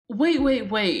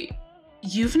Wait.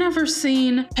 You've never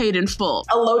seen Paid in Full?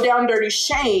 A Low Down Dirty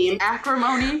Shame.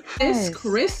 Acrimony? Yes. It's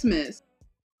Christmas.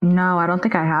 No, I don't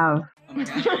think I have. Oh my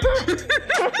God.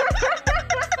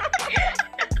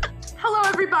 Hello,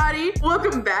 everybody.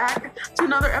 Welcome back to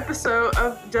another episode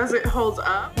of Does It Hold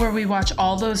Up? Where we watch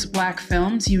all those black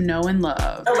films you know and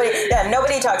love. Oh, wait, yeah,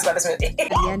 nobody talks about this movie. At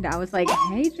the end, I was like,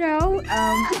 hey, Joe.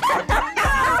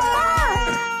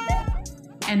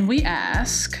 And we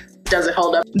ask, Does it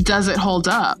hold up? does it hold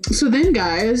up? So then,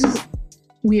 guys,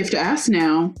 we have to ask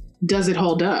now, does it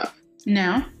hold up?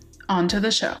 Now, on to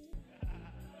the show.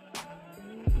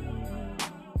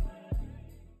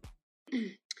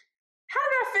 How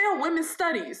did I fail women's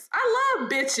studies? I love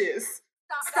bitches.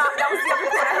 Stop, that was the other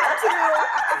quote I had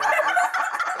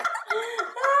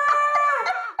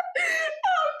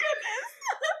Oh, goodness.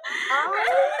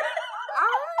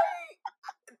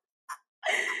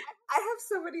 I have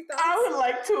so many thoughts. I would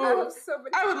like to. I have so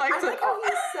many. I would like I to. like how he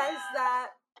says that,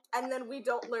 and then we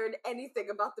don't learn anything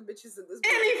about the bitches in this movie.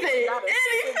 Anything. Not a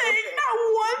single thing. Not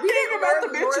one We thing didn't about the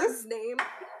learn bitches. Lauren's name.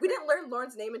 We didn't learn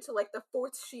Lauren's name until like the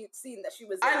fourth scene that she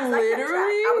was in. I 'cause kept track.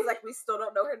 literally- I was like, we still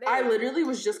don't know her name. I literally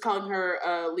was just calling her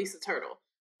Lisa Turtle.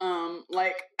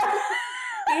 Like.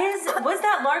 Was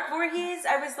that Lark Voorhees?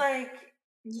 I was like,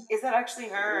 is that actually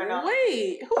her or not?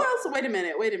 Wait, who else? Wait a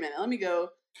minute. Let me go.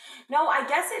 No, I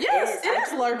guess it is. Yes, it I is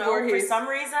don't Lark know. Voorhees. For some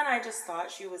reason, I just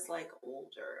thought she was like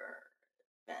older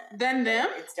Than them?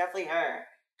 It's definitely her.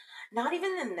 Not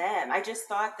even than them. I just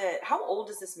thought that. How old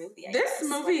is this movie?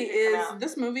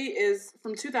 This movie is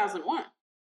from 2001.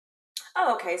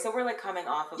 Oh, okay. So we're like coming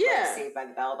off of Yeah. like Saved by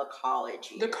the Bell, the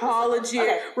college years. The college year.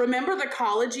 Okay. Remember the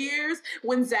college years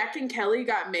when Zach and Kelly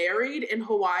got married in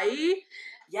Hawaii?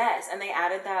 Yes, and they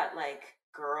added that like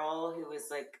girl who was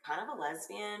like kind of a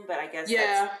lesbian, but I guess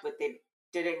Yeah. that's what they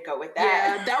didn't go with that.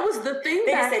 Yeah, that was the thing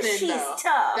They back just said then, she's though.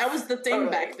 tough. That was the thing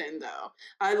Totally. back then, though.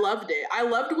 I loved it. I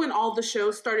loved when all the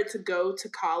shows started to go to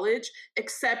college,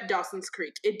 except Dawson's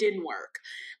Creek. It didn't work.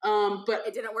 But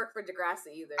It didn't work for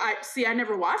Degrassi either. I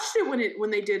never watched it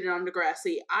when they did it on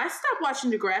Degrassi. I stopped watching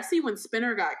Degrassi when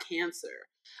Spinner got cancer.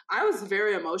 I was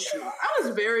very emotional. I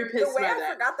was very the pissed way by I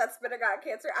that. forgot that Spinner got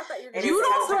cancer, I thought you were It You is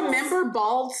don't testicles. remember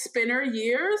bald Spinner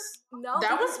years? No,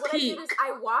 That because was what peak. I did is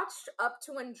I watched up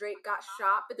to when Drake got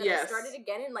shot, but then I Yes. started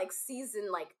again in like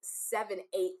season like 7,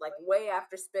 8, like way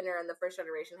after Spinner and the First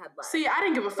Generation had left. See, I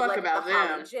didn't give a So, fuck like, about the Holly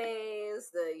them.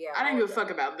 Jays, I didn't all give a of fuck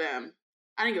them.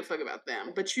 about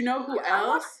them. But you know who Yeah,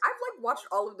 else? I've like watched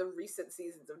all of the recent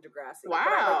seasons of Degrassi. But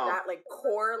Wow. that like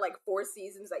core like 4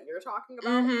 seasons that you're talking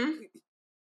about, Mhm.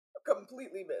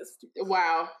 completely missed.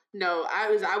 Wow. No, I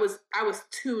was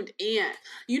tuned in.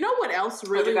 You know what else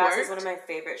really Degrassi worked? is one of my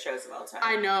favorite shows of all time.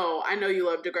 I know you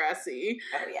love Degrassi.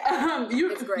 Oh yeah.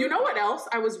 It's great. You know what else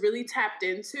I was really tapped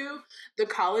into the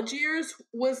college years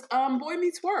was Boy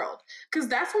Meets World, because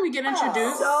that's when we get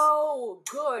introduced. So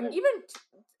good. Even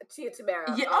Tia Tamara.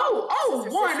 Yeah. Sister,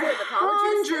 the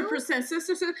college years too? 100%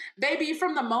 sister. Baby,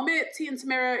 from the moment Tia and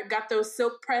Tamara got those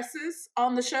silk presses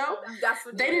on the show, That's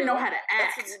what they you didn't do. know how to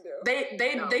That's act. what you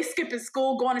do. No. They skipping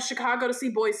school, going to Chicago to see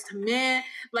Boys to Men.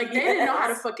 Like they didn't know how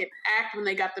to Yes. fucking act when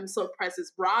they got them silk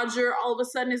presses. Roger all of a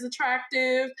sudden is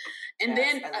attractive, and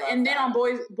Yes, I love then that. on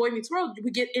Boy Meets World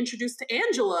we get introduced to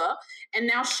Angela, and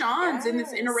now Sean's in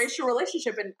this Yes. interracial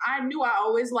relationship, and I knew I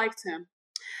always liked him.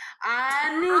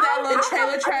 I knew that little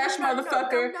trailer trash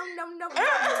motherfucker. No.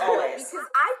 Always. Because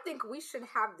I think we should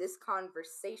have this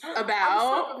conversation. I About?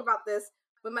 was talking about this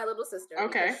with my little sister.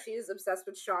 Okay. Because she is obsessed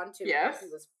with Sean too. Yes. He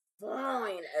was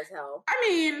fine as hell I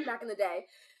mean, back in the day.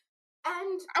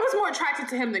 And I was more attracted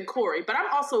to him than Corey, but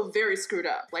I'm also very screwed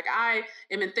up. Like I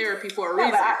am in therapy for a No,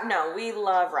 reason. but no, we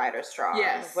love Ryder Strong.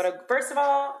 Yes. First of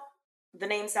all, the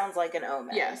name sounds like an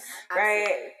omen. Yes.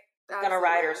 Right? Gonna absolutely.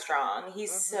 Ryder Strong.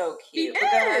 He's so He cute. But go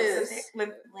ahead, is.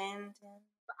 Landon.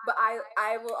 But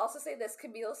I will also say this,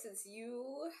 Camille, since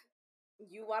you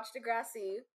watched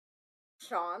Degrassi,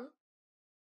 Sean,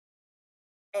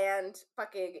 and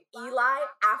fucking Eli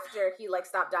after he like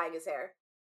stopped dyeing his hair.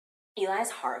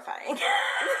 Eli's horrifying.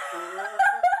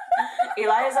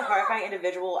 Eli is a horrifying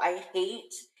individual. I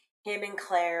hate him and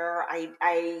Claire.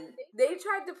 They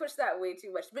tried to push that way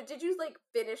too much. But did you like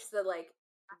finish the like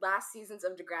last seasons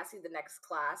of Degrassi, The Next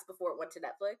Class, before it went to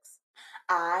Netflix?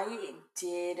 I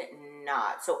did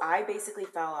not. So I basically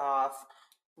fell off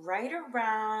right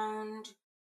around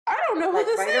I don't know who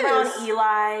this right is. around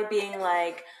Eli being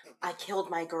like, I killed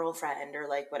my girlfriend or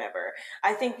like whatever.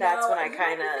 I think that's when I you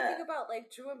kind might be thinking of about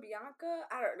like Drew and Bianca.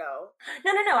 I don't know.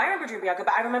 No. I remember Drew and Bianca,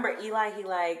 but I remember Eli. He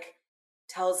like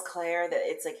tells Claire that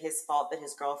it's like his fault that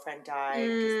his girlfriend died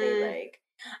because they like.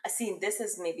 See, this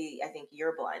is maybe I think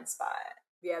your blind spot.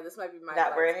 Yeah, this might be my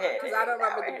that were hitting. Because I don't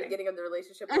remember the beginning of the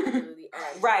relationship or the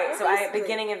end. Right, so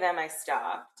beginning of them I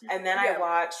stopped. And then I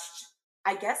watched,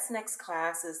 I guess Next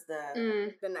Class is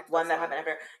the next one that happened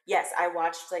after. Yes, I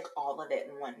watched like all of it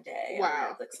in one day on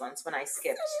Netflix once when I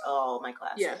skipped all my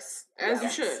classes. Yes, as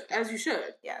you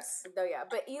should. Yes. No, yeah,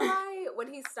 but Eli,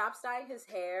 when he stops dyeing his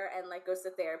hair and like goes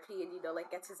to therapy and like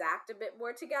gets his act a bit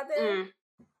more together,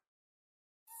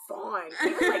 fine.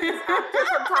 Even like his actor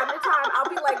from time to time, I'll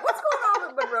be like, "What's going on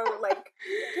with Monroe?" Like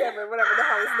Cameron, whatever the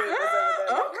hell his name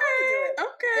is over there.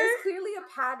 Okay. There's clearly a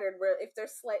pattern where if they're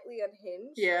slightly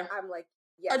unhinged, I'm like,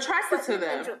 attracted to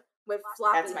them with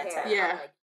floppy That's my hair. type. Yeah,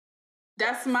 like,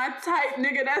 that's my type,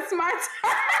 nigga. That's my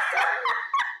type.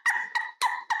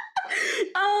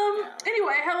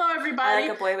 Anyway, hello everybody. I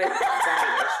like a boy with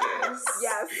daddy issues.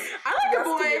 Yes. I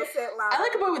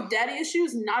like a boy with daddy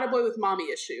issues, not a boy with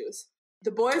mommy issues.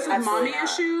 The boys with mommy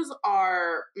issues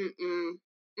are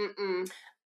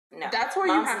No. That's where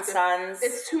Moms you have and to. Sons,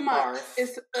 it's too much. Barf.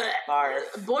 It's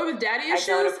Barf. Boy with daddy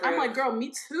issues. I'm like, girl,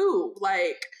 me too.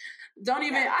 Like, don't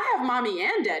even. Yeah. I have mommy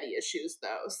and daddy issues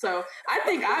though, so I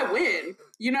think I win.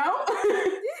 You know.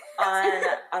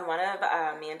 on one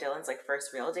of me and Dylan's like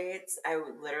first real dates, I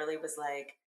literally was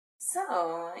like,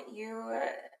 "So you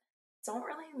don't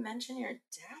really mention your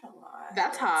dad a lot."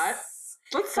 That's hot.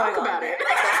 Let's talk about it.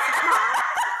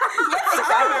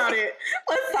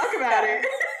 Let's talk about it.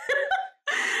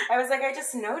 I was like, I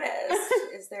just noticed.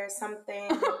 Is there something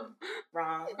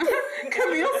wrong?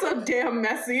 Camille's so damn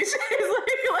messy. She's like,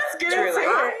 let's get into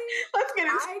it. Let's get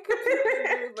into it. I completely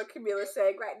agree with what Camille is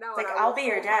saying right now. It's like, I'll be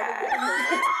your dad.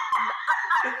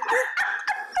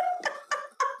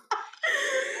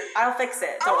 I'll fix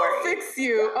it. Don't worry. I'll fix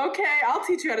you. Okay, I'll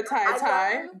teach you how to tie a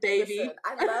tie, baby. Listen,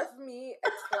 I love me a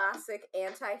classic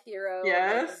anti-hero.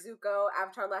 Yes. Like Zuko,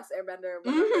 Avatar: Last Airbender,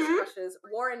 one of my crushes.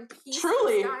 War and Peace,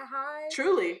 Truly. Sky High.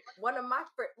 Truly. One of my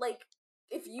like.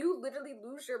 If you literally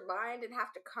lose your mind and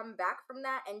have to come back from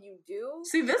that, and you do.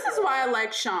 See, this is why I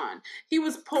like Sean. He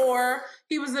was poor.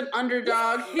 He was an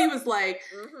underdog. He was like,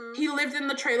 he lived in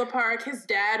the trailer park. His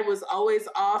dad was always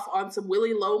off on some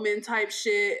Willie Loman type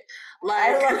shit.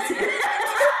 Like, oh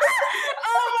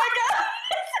my God.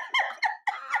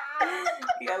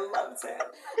 Yeah, I loved him.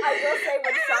 I will say,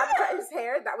 when Sean cut his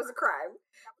hair, that was a crime.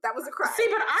 That was a crime. See,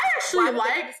 but I actually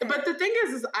but the thing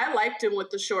is I liked him with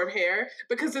the short hair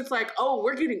because it's like, oh,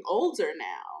 we're getting older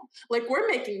now. Like, we're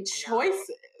making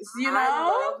choices, you know?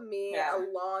 I love me a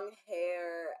long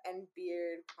hair and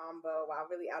beard combo. Wow, I'm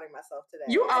really outing myself today.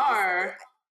 You are.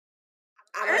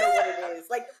 I don't know what it is.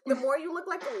 Like, the more you look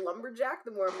like a lumberjack,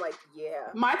 the more I'm like,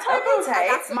 yeah. My type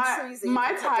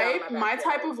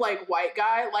of like white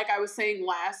guy, like I was saying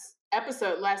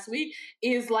last week,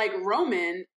 is like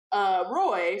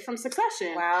Roy from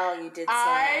Succession. Wow, you did say.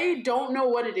 I don't know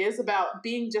what it is about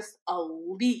being just a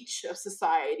leech of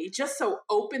society, just so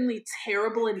openly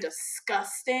terrible and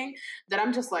disgusting that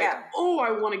I'm just like, oh,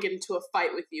 I want to get into a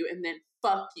fight with you and then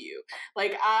fuck you.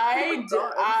 Like,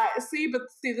 see,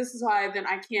 this is why then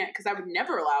I can't, because I would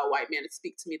never allow a white man to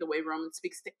speak to me the way Roman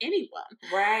speaks to anyone.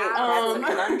 Right, that's a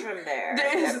conundrum there.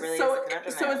 That really is a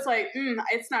conundrum so it's like,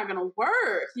 it's not gonna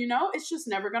work, you know? It's just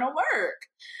never gonna work.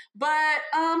 But,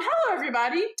 hello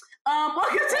everybody.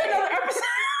 Welcome to another episode.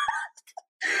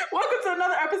 Welcome to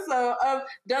another episode of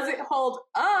Does It Hold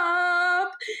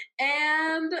Up?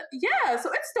 And yeah,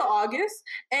 so it's still August.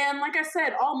 And like I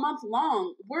said, all month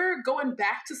long, we're going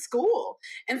back to school.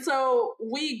 And so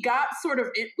we got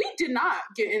we did not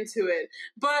get into it,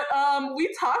 but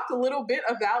we talked a little bit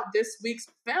about this week's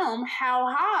film, How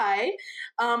High,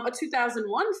 a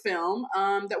 2001 film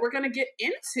that we're going to get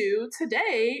into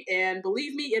today. And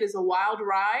believe me, it is a wild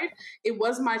ride. It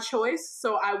was my choice,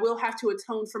 so I will have to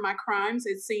atone for my crimes,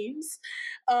 it seems.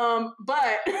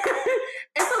 But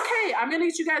it's okay. I'm going to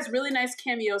get you guys really nice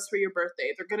cameos for your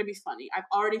birthday. They're going to be funny. I've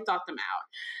already thought them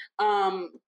out.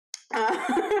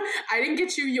 I didn't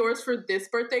get you yours for this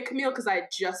birthday, Camille, because I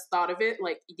just thought of it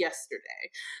like yesterday.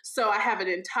 So I have an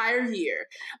entire year.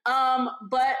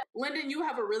 But Lyndon, you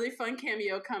have a really fun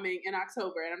cameo coming in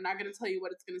October, and I'm not going to tell you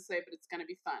what it's going to say, but it's going to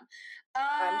be fun.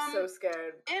 I'm so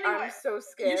scared. Anyway, I'm so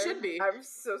scared. You should be. I'm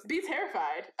so scared. Be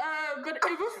terrified. But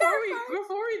before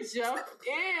we jump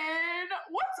in,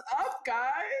 what's up,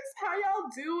 guys? How y'all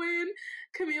doing?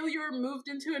 Camille, you're moved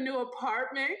into a new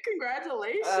apartment.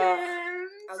 Congratulations. I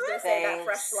was gonna say that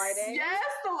fresh lighting. Yes,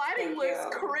 the lighting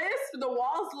looks crisp. The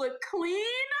walls look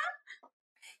clean.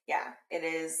 Yeah, it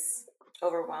is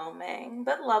overwhelming,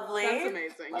 but lovely. That's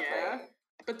amazing. Lovely. Yeah.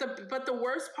 But the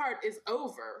worst part is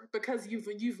over because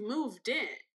you've moved in.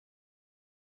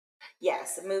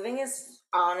 Yes, moving is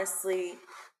honestly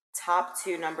top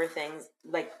two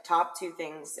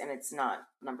things, and it's not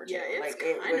number two. Yeah, it's like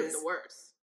kind of the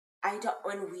worst.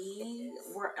 When we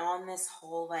were on this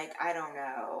whole, like, I don't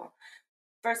know.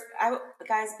 First,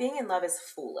 guys, being in love is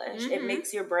foolish. It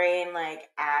makes your brain, like,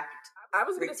 act I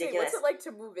was going to say, what's it like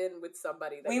to move in with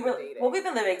somebody that you're dating? Well, we've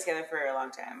been living together for a long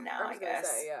time now, I guess.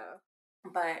 Say, yeah.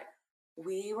 But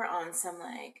we were on some,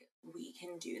 like, we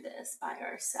can do this by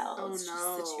ourselves.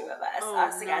 Just the two of us.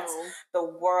 Us against the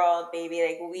world, baby.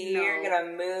 Like, we're going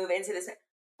to move into this.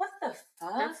 What the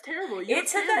fuck? That's terrible. It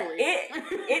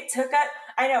took us.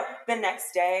 I know. The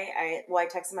next day, I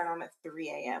texted my mom at 3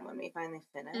 a.m. when we finally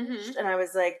finished, and I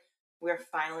was like, "We're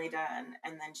finally done."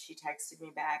 And then she texted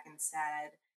me back and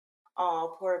said,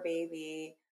 "Oh, poor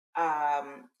baby.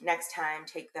 Next time,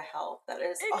 take the help that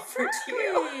is offered to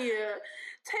you."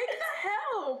 Take the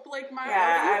help. Like,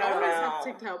 I always have to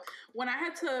take the help. When I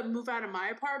had to move out of my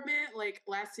apartment, like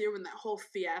last year when that whole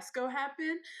fiasco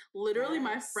happened, literally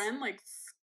my friend like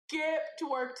skipped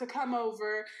work to come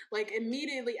over like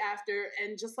immediately after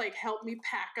and just like help me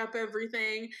pack up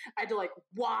everything. I had to like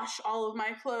wash all of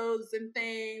my clothes and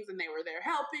things, and they were there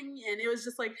helping, and it was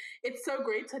just like, it's so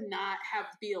great to not have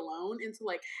to be alone and to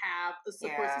like have a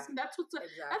support system. That's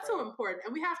that's so important,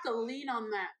 and we have to lean on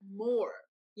that more,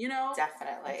 you know?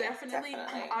 Definitely.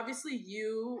 Obviously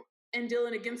you and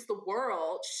Dylan against the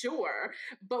world, sure,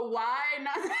 but why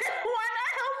not have somebody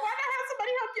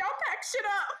help y'all pack shit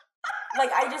up?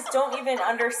 Like, I just don't even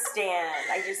understand.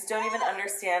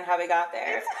 How we got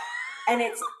there. And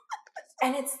it's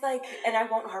like, and I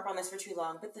won't harp on this for too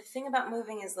long, but the thing about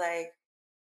moving is like,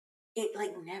 it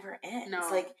like never ends. No.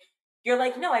 Like, you're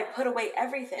like, no, I put away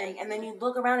everything. And then you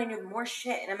look around and you have more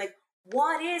shit. And I'm like,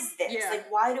 what is this? Yeah. Like,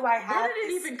 why do I have Where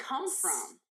did it even come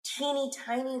from? Teeny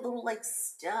tiny little like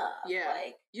stuff. Yeah.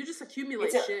 Like, you just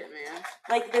accumulate shit, man.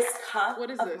 Like this cup of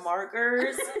this?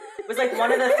 Markers was like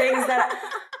one of the things that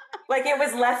like it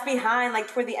was left behind like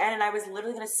toward the end, and I was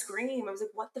literally gonna scream. I was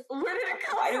like, what the fuck? Where did it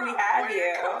come Why from? do we have Where you?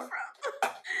 Did it come from?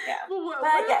 Yeah. Well,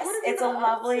 but yes, it's a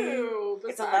lovely place.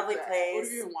 What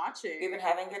have you been watching? We've been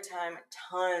having a good time.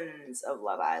 Tons of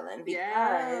Love Island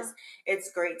because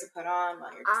it's great to put on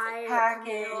while you're just like,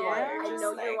 packing. I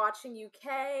know you're watching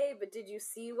UK, but did you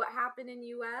see what happened in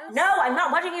US? No, I'm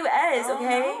not watching US.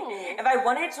 Okay, no. If I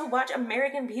wanted to watch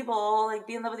American people like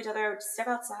be in love with each other, I would step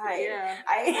outside. Yeah,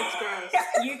 it's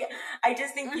gross. I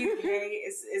just think UK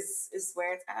is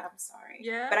where it's at. I'm sorry.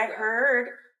 Yeah, but I've heard,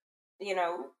 you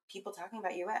know, people talking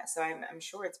about US, so I'm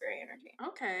sure it's very entertaining.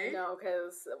 Okay. No,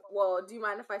 because, well, do you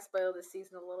mind if I spoil this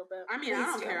season a little bit? I mean, I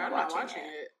don't care. I'm not watching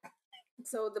it.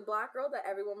 So the black girl that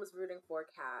everyone was rooting for,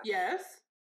 Kat. Yes.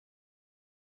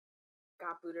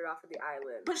 Got booted off of the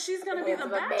island. But she's going to be the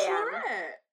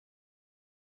Bachelorette.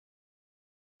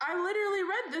 I literally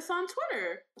read this on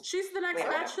Twitter. She's the next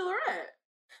Bachelorette.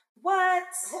 What?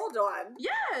 Hold on.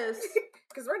 Yes.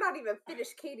 Because we're not even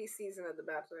finished Katie's season of The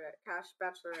Bachelorette.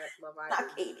 Bachelorette Love Island.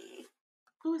 Not Katie.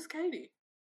 Who is Katie?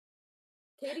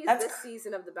 Katie's this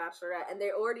season of The Bachelorette, and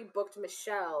they already booked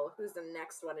Michelle, who's the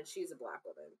next one, and she's a black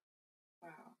woman.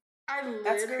 Wow.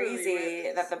 That's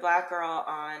crazy that the black girl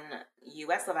on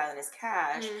US Love Island is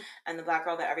Cash, and the black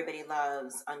girl that everybody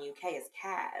loves on UK is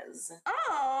Kaz.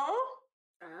 Oh.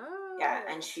 Yeah,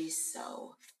 and she's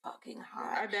so fucking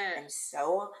hot. I bet. And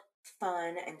so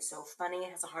fun and so funny.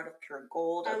 Has a heart of pure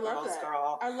gold. I love that.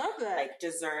 Girl. I love that. Like,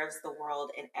 deserves the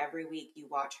world. And every week you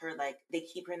watch her, like, they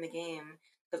keep her in the game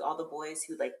because all the boys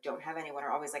who, like, don't have anyone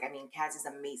are always like, I mean, Kaz is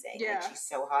amazing. Yeah. Like, she's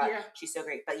so hot. Yeah. She's so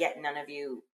great. But yet none of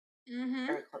you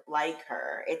are like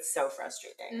her. It's so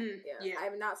frustrating. Yeah.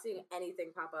 I'm not seeing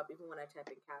anything pop up even when I type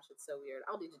in Cash. It's so weird.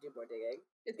 I'll need to do more digging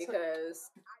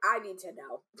because I need to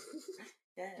know.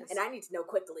 Yes. And I need to know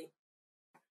quickly.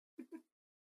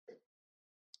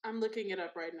 I'm looking it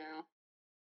up right now.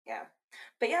 Yeah.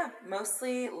 But yeah,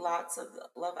 mostly lots of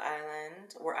Love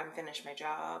Island, where I'm finished my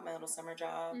job, my little summer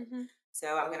job.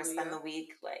 So I'm going to spend the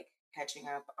week, like, catching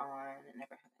up on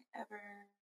Never Have I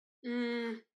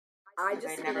Ever. I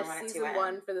just finished season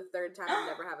 1 for the 3rd time in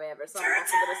Never Have I Ever, so I'm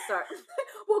also going to start.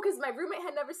 Well, because my roommate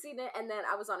had never seen it, and then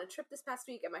I was on a trip this past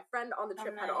week, and my friend on the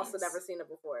trip had also never seen it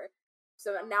before.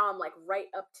 So now I'm, like, right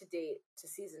up to date to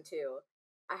season 2.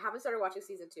 I haven't started watching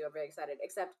season 2. I'm very excited.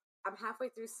 Except I'm halfway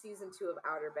through season 2 of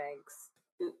Outer Banks.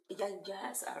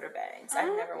 Yes, Outer Banks.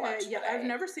 I've never watched it. I've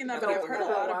never seen that, but I've heard a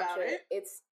lot about it.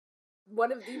 It's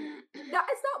one of the... No,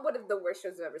 it's not one of the worst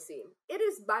shows I've ever seen. It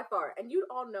is by far, and you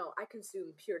all know I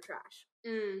consume pure trash.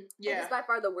 Yeah. It is by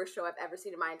far the worst show I've ever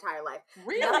seen in my entire life.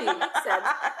 Really? That makes sense.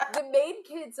 The main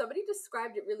kid, somebody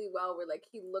described it really well, where, like,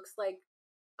 he looks like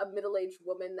a middle-aged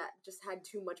woman that just had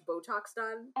too much Botox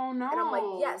done. Oh no. And I'm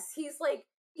like, yes, he's like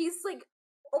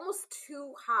almost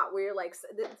too hot. Where you're like,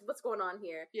 what's going on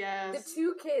here? Yes. The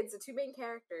two main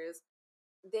characters,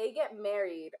 they get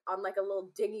married on like a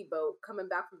little dinghy boat coming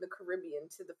back from the Caribbean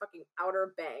to the fucking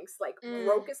Outer Banks, like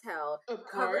broke as hell,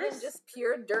 covered in just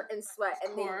pure dirt and sweat,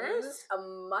 and they used a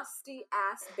musty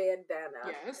ass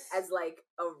bandana as like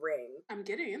a ring. I'm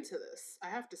getting into this, I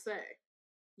have to say.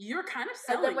 You're kind of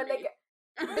selling and then when me. They get,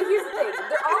 but here's the thing,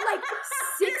 they're all like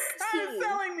 16.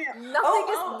 Selling me. Nothing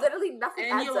is literally nothing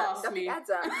and adds up. Nothing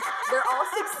adds up. They're all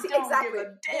 16. Exactly.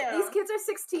 These kids are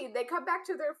 16. They come back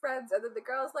to their friends, and then the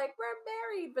girl's like, "We're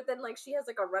married," but then like she has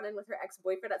like a run-in with her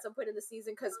ex-boyfriend at some point in the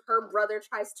season because her brother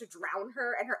tries to drown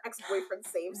her, and her ex-boyfriend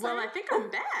saves her. Well, I think I'm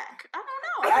back. I don't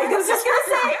know. I was just gonna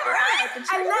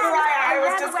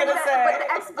say, But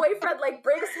the ex-boyfriend like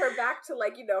brings her back to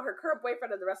like her current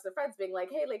boyfriend and the rest of the friends, being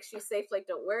like, "Hey, like she's safe. Like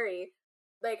don't worry."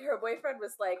 Like, her boyfriend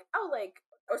was like,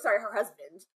 her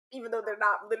husband, even though they're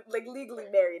not, like, legally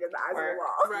married in the eyes of the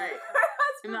law. Right.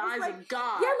 In the eyes of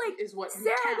God is what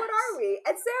Sarah, counts. what are we?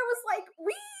 And Sarah was like,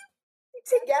 we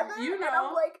together? And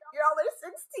I'm like, y'all are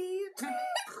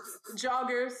 16.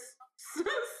 Joggers.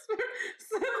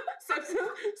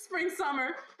 Spring,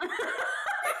 summer.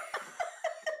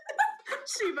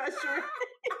 Sheba Shrek.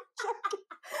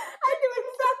 I knew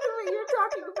exactly what you were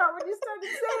talking about when you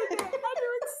started saying it. I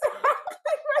knew exactly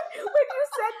when you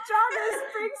said joggers,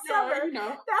 spring, summer.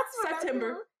 That's what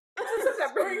September. I knew.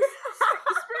 September.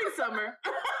 Spring, summer.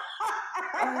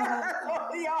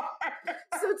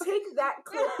 So take that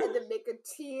clip and then make a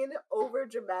teen over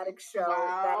dramatic show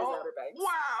that is Outer Banks.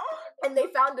 Wow. And they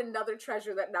found another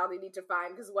treasure that now they need to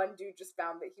find because one dude just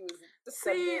found that he was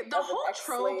the whole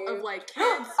trope of like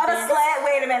kids.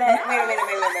 Wait a minute. Wait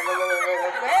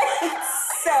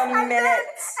some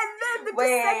minutes. And then the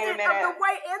descendant of the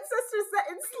white ancestors that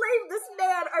enslaved this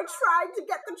man are trying to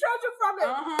get the treasure from him.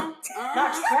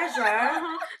 Not treasure.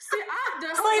 See,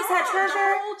 slaves had treasure.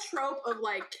 The whole trope of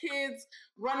like kids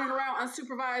running around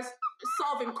unsupervised,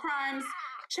 solving crimes,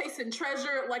 chasing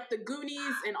treasure like the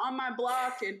Goonies and On My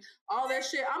Block and all that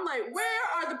shit. I'm like, where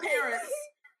are the parents?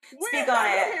 Speak on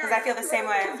it, because I feel the same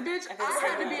way. Because, bitch, I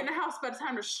had to be in the house by the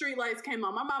time the street lights came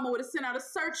on. My mama would have sent out a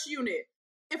search unit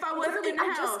if I wasn't in the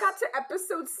house. I just got to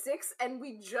episode 6, and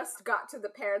we just got to the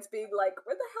parents being like,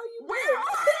 where the hell you Where are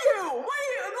you? What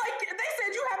are you, like, they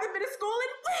said you haven't been to school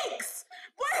in weeks.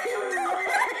 What are you doing?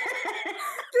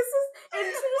 This is, in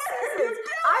 2 seasons,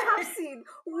 I have seen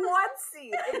one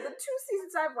scene, in the 2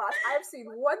 seasons I've watched, I have seen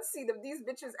one scene of these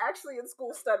bitches actually in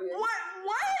school studying. What?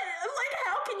 Like,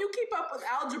 how can you keep up with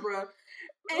algebra?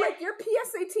 And like, your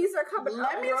PSATs are coming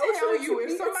up. Let me tell you,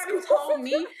 if somebody told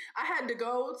me I had to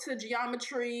go to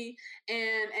geometry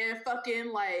and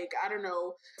fucking, like, I don't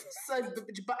know,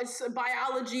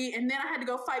 biology, and then I had to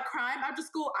go fight crime after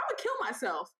school, I would kill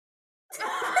myself. I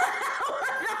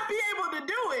would not be able to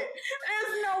do it.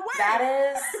 There's no way. That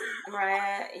is,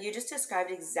 Mariah, you just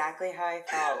described exactly how I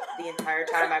felt the entire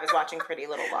time I was watching Pretty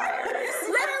Little Liars.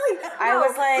 Literally. I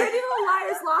was like, Pretty Little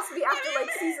Liars lost me after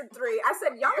like season 3. I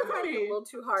said, y'all are finding it a little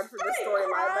too hard for this storyline.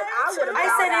 Like, I would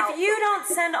have if you don't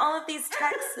send all of these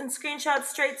texts and screenshots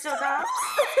straight to the cops.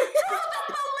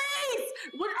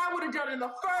 What I would have done in the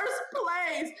first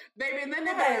place, baby, and then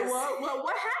they'd be like, well,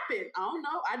 what happened? I don't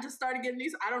know. I just started getting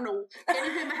these. I don't know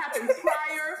anything that happened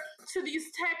prior to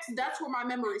these texts. That's where my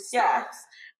memory starts.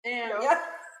 And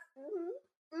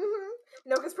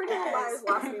no, because Pretty Little Liars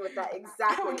lost me with that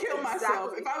exactly. I would kill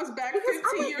myself if I was back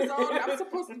 15 years old and I'm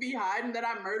supposed to be hiding that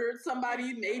I murdered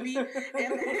somebody, maybe, and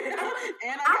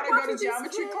I gotta go to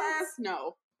geometry class.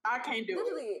 No. I can't do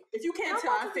it. If you can't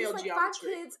tell, I failed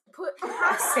geometry. 5 kids put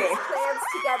plans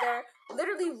together,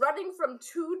 literally running from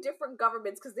 2 different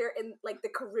governments because they're in like the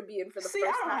Caribbean for the first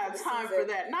time. I don't have time for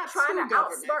that. Not trying to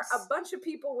governments. outsmart a bunch of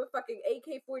people with fucking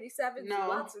AK-47s and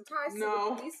lots of ties.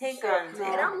 Guns.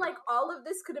 And I'm like, all of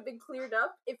this could have been cleared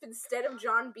up if instead of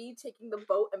John B taking the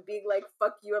boat and being like,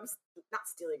 "Fuck you, I'm not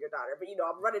stealing your daughter, but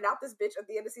I'm running out this bitch at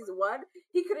the end of season 1."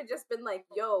 He could have just been like,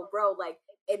 "Yo, bro, like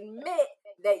admit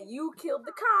that you killed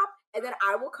the cop, and then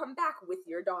I will come back with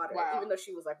your daughter," even though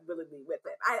she was like willingly with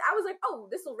it. I was like, oh,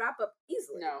 this will wrap up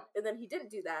easily. No. And then he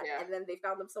didn't do that, and then they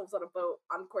found themselves on a boat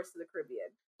on course to the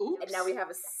Caribbean. Oops. And now we have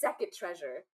a second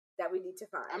treasure that we need to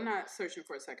find. I'm not searching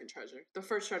for a second treasure. The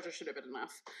first treasure should have been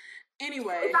enough.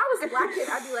 Anyway. If I was a black kid,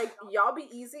 I'd be like, y'all be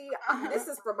easy. This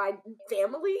is for my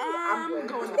family. I'm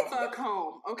going the fuck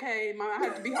home. Okay, I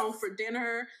have to be home for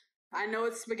dinner. I know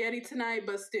it's spaghetti tonight,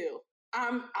 but still.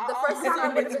 The first time I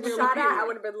would have been shot at, I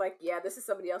would have been like, yeah, this is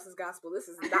somebody else's gospel. This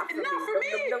is not for me. Not for me.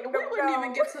 We wouldn't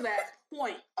even get to that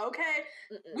point, okay?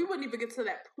 We wouldn't even get to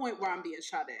that point where I'm being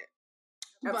shot at.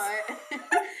 but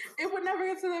it would never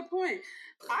get to that point.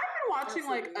 I've been watching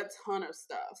like a ton of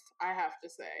stuff, I have to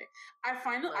say.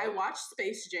 I watched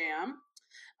Space Jam.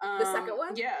 The second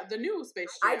one? Yeah, the new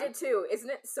Space Jam. I did too. Isn't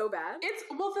it so bad?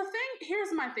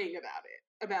 Here's my thing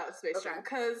about Space Jam,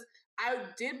 because I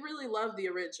did really love the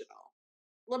original.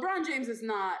 LeBron James is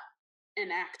not an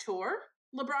actor.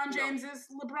 LeBron James is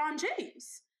LeBron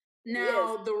James.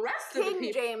 Now, the rest of the people...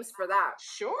 King James for that.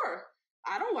 Sure.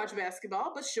 I don't watch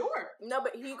basketball, but sure. No,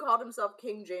 but he called himself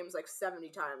King James like 70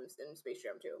 times in Space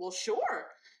Jam 2. Well,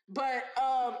 sure. But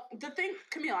the thing,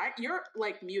 Camille, you're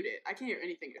like muted. I can't hear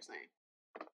anything you're saying.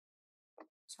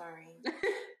 Sorry.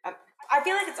 I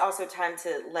feel like it's also time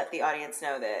to let the audience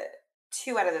know that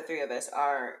 2 out of the 3 of us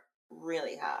are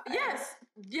really high. Yes.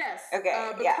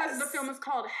 Okay. Because the film is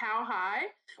called How High,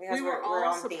 we were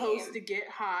all supposed to get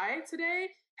high today.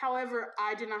 However,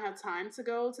 I did not have time to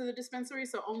go to the dispensary,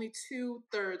 so only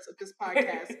 2/3 of this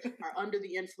podcast are under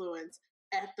the influence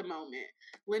at the moment.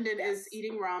 Lyndon is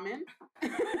eating ramen.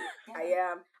 I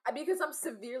am. Because I'm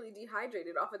severely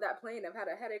dehydrated off of that plane. I've had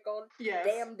a headache all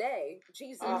damn day.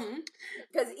 Jesus.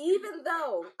 Because even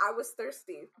though I was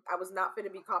thirsty, I was not going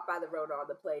to be caught by the road on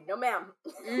the plane. No, ma'am.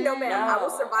 No, ma'am. I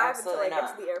will survive until I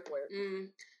get to the airport.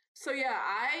 So yeah,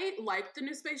 I like the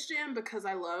new Space Jam because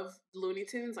I love Looney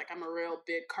Tunes. Like, I'm a real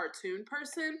big cartoon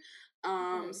person.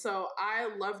 So I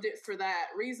loved it for that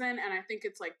reason, and I think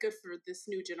it's like good for this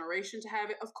new generation to have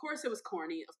it. Of course it was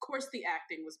corny. Of course the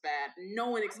acting was bad. No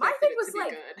one expected it to be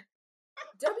good.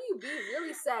 WB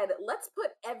really said, let's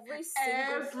put every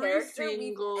single character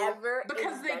we've ever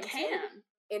because they can.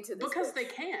 Into this because they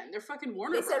can. They're fucking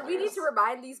Warner They said, Brothers. we need to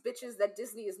remind these bitches that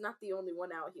Disney is not the only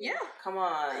one out here. Yeah. Come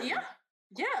on.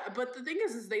 Yeah, but the thing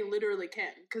is they literally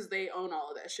can, because they own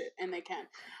all of that shit, and they can.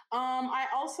 I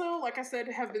also, like I said,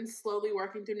 have been slowly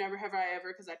working through Never Have I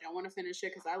Ever, because I don't want to finish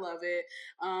it, because I love it.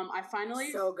 I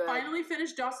finally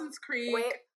finished Dawson's Creek.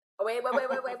 Wait,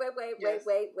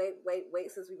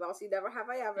 since we've all seen Never Have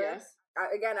I Ever. Yes.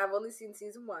 Again, I've only seen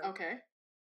season 1. Okay.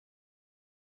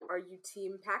 Are you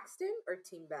Team Paxton or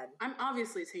Team Ben? I'm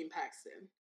obviously Team Paxton.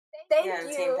 Thank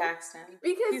you. Team Paxton.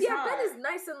 Because Ben is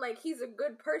nice and like he's a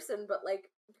good person, but like,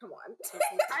 come on.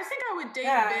 I think I would date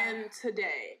Ben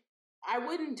today. I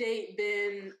wouldn't date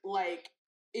Ben like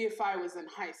if I was in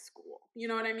high school. You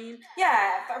know what I mean?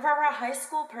 Yeah, for a high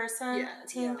school person,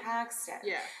 Team Paxton.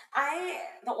 Yeah.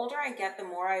 The older I get, the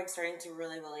more I'm starting to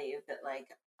really believe that like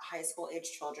high school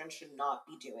age children should not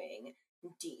be doing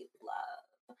deep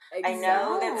love. Exactly. I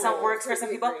know that some works for some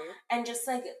people, and just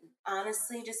like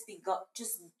honestly, just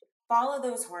follow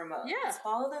those hormones. Yeah.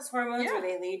 Follow those hormones where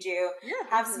they lead you. Yeah.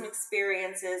 Have some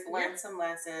experiences, learn some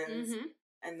lessons,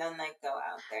 and then like go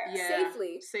out there. Yeah.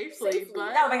 Safely.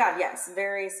 But oh my god, yes,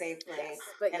 very safely. Yes,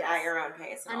 but at your own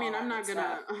pace. I mean, I'm not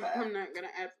gonna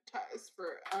advertise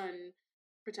for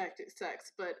unprotected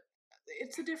sex, but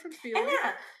it's a different feeling.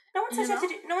 And no one says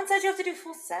you have to do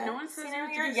full sex. No one says you have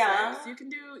to do young. Sex.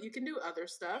 You can do other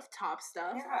stuff, top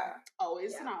stuff. Yeah.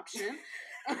 Always an option.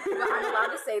 But I'm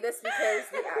allowed to say this because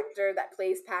the actor that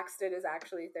plays Paxton is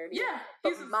actually 30. Yeah.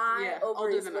 But my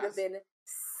ovaries would have been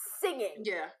singing.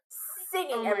 Yeah.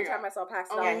 Singing every time I saw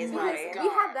Paxton. Oh, yeah, he's we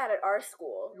had that at our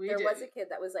school. There was a kid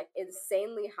that was like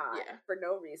insanely hot for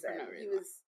no reason.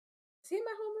 Was he in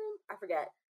my homeroom? I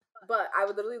forget. But I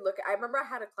would literally I remember I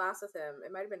had a class with him.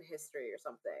 It might have been history or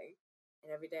something.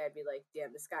 And every day I'd be like,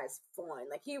 damn, this guy's fine.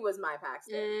 Like, he was my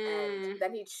Paxton. And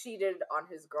then he cheated on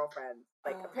his girlfriend.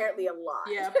 Like, apparently a lot.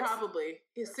 Yeah, probably.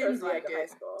 It seems like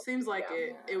it. Seems like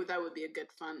it. That would be a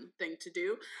good fun thing to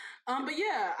do. But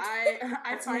yeah,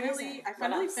 I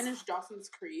finally finished Dawson's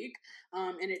Creek.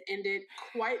 And it ended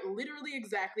quite literally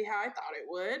exactly how I thought it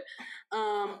would.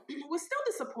 Was still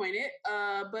disappointed.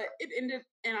 But it ended,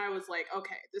 and I was like,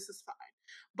 okay, this is fine.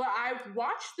 But I've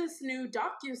watched this new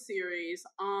docuseries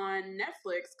on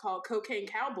Netflix called Cocaine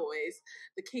Cowboys,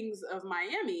 The Kings of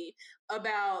Miami,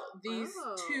 about these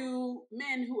 2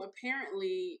 men who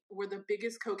apparently were the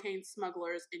biggest cocaine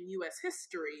smugglers in U.S.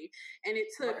 history. And it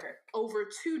took over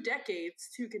 2 decades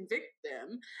to convict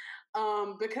them.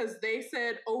 Because they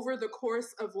said over the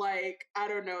course of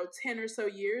 10 or so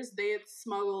years, they had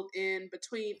smuggled in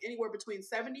anywhere between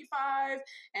 75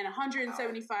 and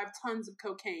 175 tons of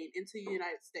cocaine into the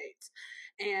United States.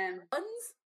 And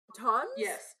tons?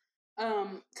 Yes.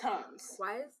 Tons.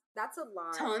 Why is that's a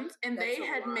lot? Tons. And they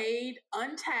had made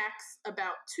untaxed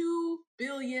about $2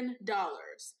 billion.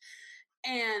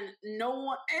 and no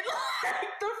one, and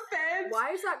like the feds.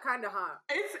 Why is that kind of hot?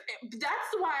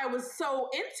 That's why I was so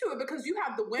into it, because you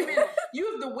have the women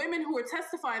who are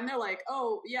testifying. They're like,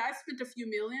 oh yeah, I spent a few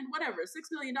million, whatever,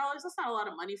 $6 million. That's not a lot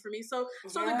of money for me. So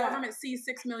the government sees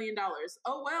 $6 million.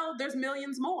 Oh well, there's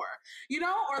millions more, you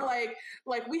know. Or like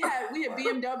we had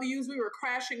BMWs. We were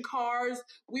crashing cars.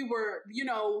 We were, you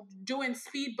know, doing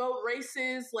speedboat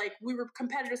races. Like we were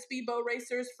competitive speedboat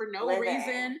racers for no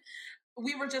reason.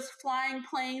 We were just flying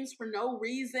planes for no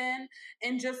reason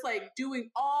and just like doing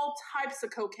all types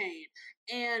of cocaine.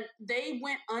 And they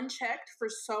went unchecked for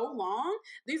so long.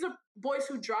 These are boys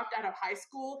who dropped out of high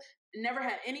school, never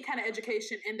had any kind of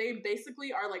education, and they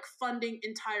basically are like funding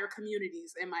entire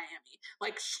communities in Miami.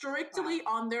 Like strictly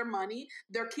on their money,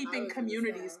 they're keeping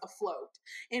communities afloat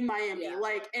in Miami. Yeah.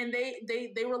 Like, and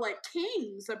they were like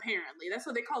kings, apparently. That's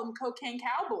what they call them, cocaine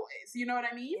cowboys. You know what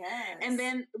I mean? Yes. And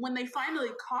then when they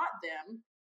finally caught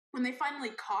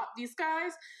these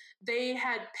guys, they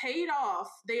had paid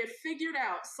off, they had figured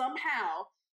out somehow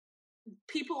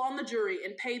people on the jury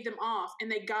and paid them off,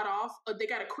 and they got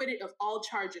acquitted of all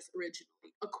charges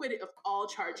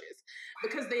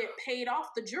because they had paid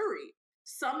off the jury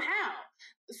somehow.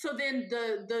 So then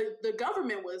the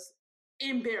government was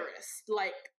embarrassed,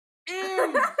 like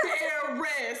because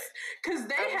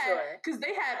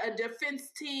they had a defense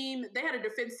team. They had a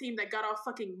defense team that got off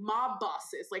fucking mob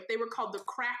bosses. Like they were called the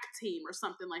crack team or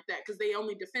something like that, because they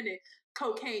only defended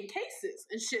cocaine cases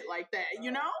and shit like that,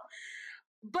 you know?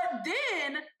 But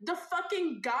then the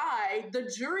fucking guy, the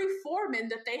jury foreman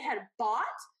that they had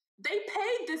bought, they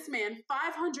paid this man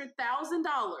 $500,000,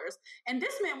 and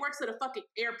this man works at a fucking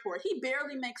airport. He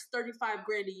barely makes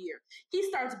 $35,000 a year. He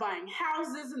starts buying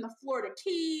houses in the Florida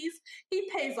Keys. He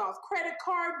pays off credit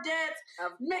card debts.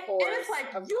 And it's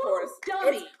like, you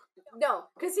dummy. No,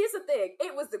 because here's the thing.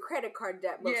 It was the credit card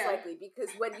debt, most likely, because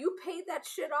when you pay that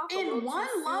shit off in one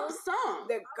lump sum,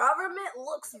 the government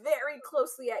looks very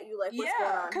closely at you like, what's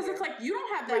going on? Because it's like, you don't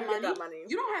have that money.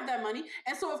 You don't have that money.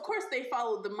 And so, of course, they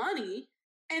followed the money.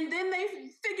 And then they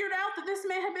figured out that this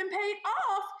man had been paid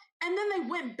off. And then they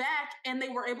went back and they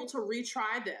were able to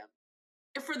retry them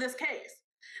for this case.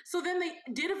 So then they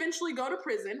did eventually go to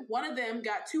prison. One of them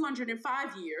got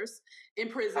 205 years in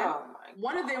prison. Oh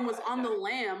One of them was on the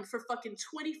lam for fucking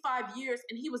 25 years,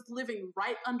 and he was living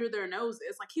right under their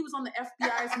noses. Like he was on the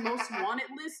FBI's most wanted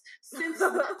list since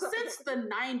the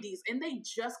 90s, and they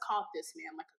just caught this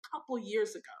man like a couple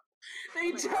years ago.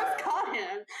 They just caught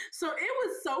him. So it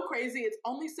was so crazy. It's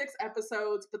only 6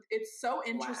 episodes, but it's so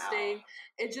interesting. Wow.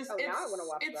 It just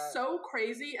it's so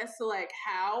crazy as to like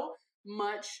how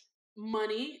much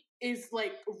money is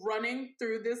like running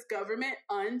through this government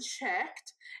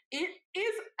unchecked. It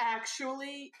is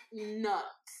actually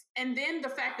nuts. And then the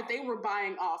fact that they were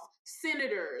buying off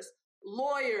senators,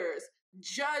 lawyers,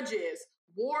 judges,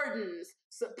 wardens,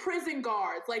 prison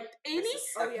guards, like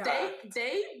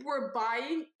they were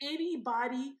buying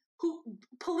anybody who,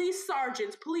 police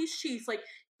sergeants, police chiefs, like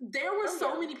there were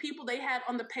so many people they had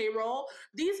on the payroll.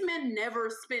 These men never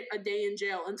spent a day in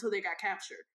jail until they got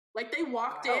captured. Like they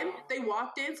walked in,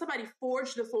 somebody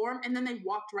forged the form, and then they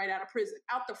walked right out of prison,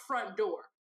 out the front door.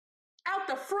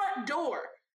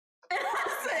 And I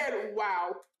said,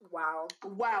 wow.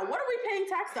 What are we paying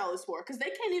tax dollars for? Because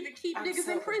they can't even keep niggas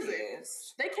in prison.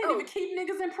 They can't even keep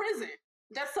niggas in prison.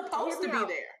 That's supposed to be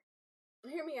there.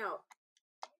 Hear me out.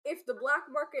 If the black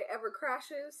market ever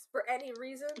crashes for any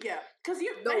reason, because the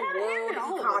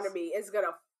world economy is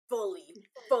gonna fully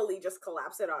just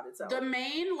collapse it on itself. The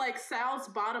main, like, Sal's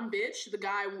bottom bitch, the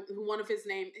guy who his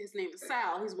name is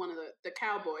Sal, he's one of the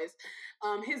cowboys,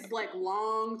 his, like,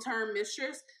 long-term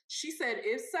mistress, she said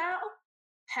if Sal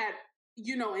had,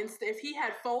 you know, if he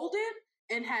had folded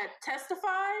and had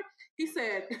testified, he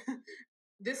said,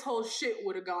 this whole shit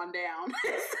would have gone down.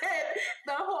 He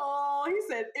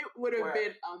said it would have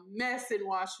been a mess in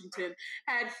Washington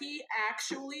had he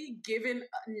actually given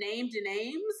named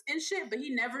names and shit, but he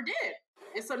never did.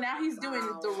 And so now he's doing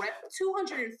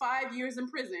 205 years in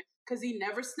prison because he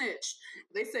never snitched.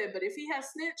 They said, but if he had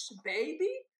snitched,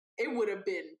 baby, it would have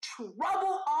been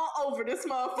trouble all over this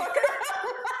motherfucker.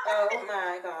 Oh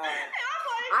my God.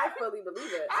 I fully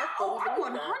believe it. I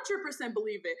 100%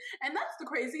 believe it. And that's the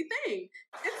crazy thing.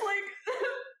 It's like,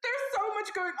 there's so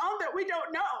much going on that we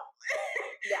don't know.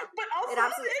 Yeah. But also,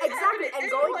 exactly.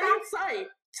 And going back, sight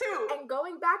too. And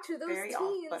going back to those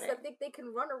teens that think they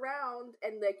can run around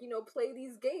and, like, you know, play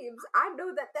these games, I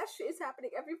know that shit is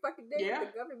happening every fucking day with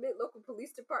the government, local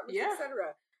police departments,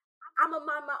 etc. I'm a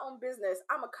mind my own business.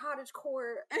 I'm a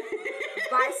cottagecore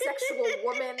bisexual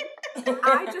woman.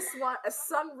 I just want a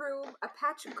sunroom, a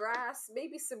patch of grass,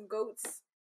 maybe some goats,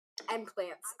 and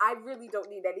plants. I really don't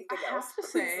need anything else.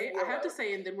 I have to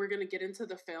say, and then we're gonna get into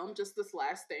the film. Just this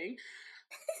last thing,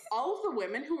 all of the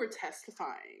women who were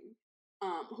testifying,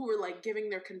 who were like giving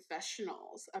their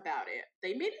confessionals about it,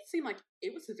 they made it seem like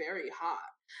it was very hot.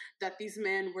 That these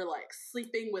men were like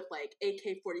sleeping with like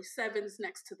AK-47s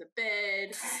next to the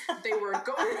bed. They were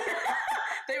going.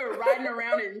 They were riding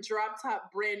around in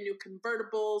drop-top brand new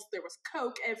convertibles. There was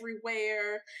coke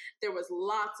everywhere. There was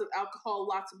lots of alcohol,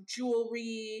 lots of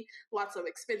jewelry, lots of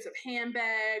expensive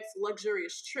handbags,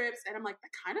 luxurious trips. And I'm like,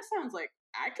 that kind of sounds like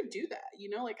I could do that, you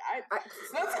know? Like,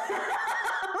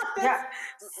 that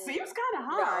seems kind of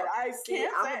hot. No,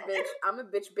 I'm a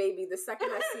bitch baby. The second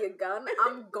I see a gun,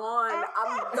 I'm gone.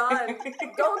 I'm done.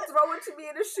 Don't throw it to me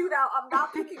in a shootout. I'm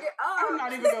not picking it up. I'm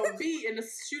not even going to be in a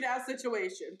shootout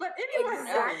situation. But anyway.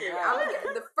 Exactly.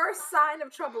 The first sign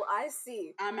of trouble I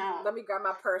see, I'm out. Let me grab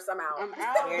my purse. I'm out. I'm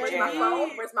out. Where's my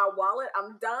phone? Where's my wallet?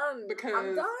 I'm done. Because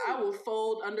I'm done. I will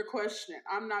fold under questioning.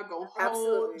 I'm not going to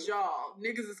hold y'all.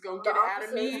 Niggas is going to get it out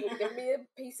of me. Give me a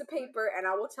piece of paper and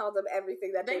I will tell them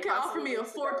everything that they can offer me a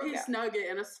 4-piece nugget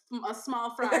and a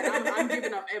small fry. I'm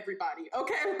giving up everybody.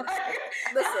 Okay, like,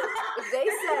 listen. If they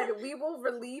said we will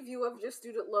relieve you of your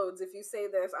student loans if you say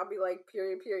this, I'll be like,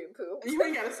 period, poo. You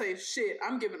ain't gotta say shit.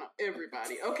 I'm giving up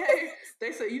everybody. Okay,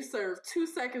 they say you serve 2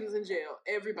 seconds in jail.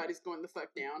 Everybody's going the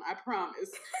fuck down. I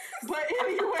promise. But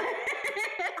anyway,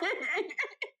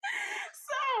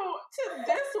 so to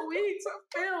this week's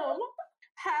film.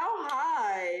 How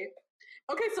High?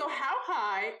 Okay, so How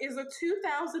High is a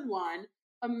 2001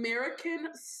 American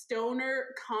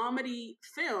stoner comedy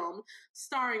film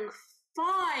starring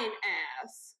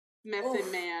fine-ass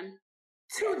Method Man.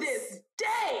 To this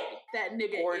day, that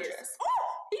nigga gorgeous. Is.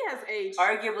 He has aged.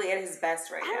 Arguably at his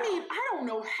best right now. I mean, I don't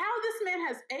know how this man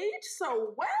has aged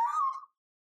so well,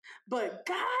 but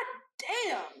god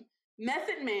damn,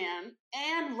 Method Man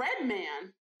and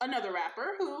Redman, another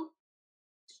rapper who...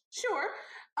 Sure.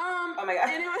 Oh my god.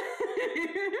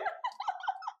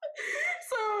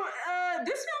 So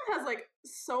this film has like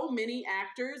so many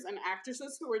actors and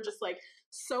actresses who are just like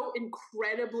so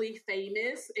incredibly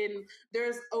famous. And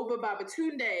there's Oba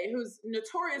Babatunde, who's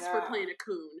notorious for playing a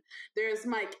coon. There's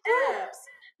Mike Epps.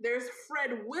 There's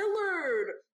Fred Willard.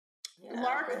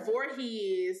 Lark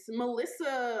Voorhees,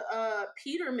 Melissa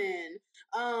Peterman,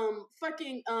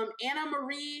 Anna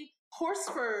Marie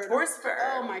Horsford.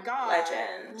 Oh my god.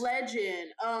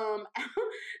 Legend.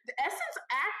 Essence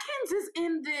Atkins is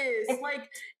in this. Like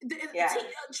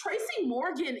Tracy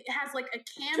Morgan has like a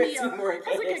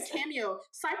cameo.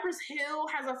 Cypress Hill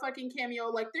has a fucking cameo.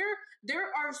 Like there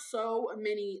are so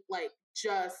many like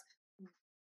just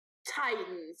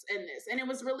titans in this, and it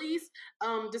was released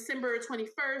December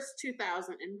 21st,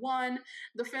 2001.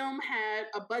 The film had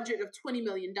a budget of $20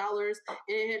 million, and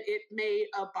it made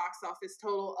a box office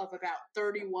total of about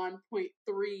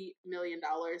 $31.3 million,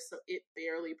 so it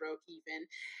barely broke even.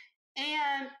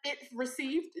 And it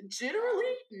received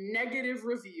generally negative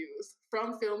reviews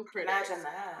from film critics. Imagine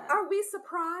that. Are we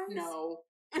surprised? No.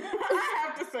 I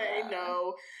have to say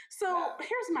no. So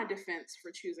here's my defense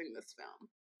for choosing this film.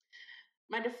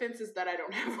 My defense is that I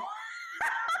don't have one.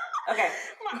 Okay.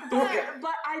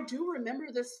 But I do remember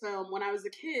this film when I was a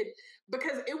kid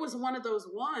because it was one of those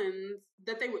ones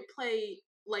that they would play,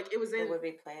 like it was in...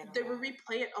 They would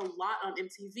replay it a lot on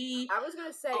MTV. I was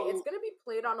going to say, it's going to be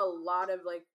played on a lot of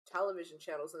like television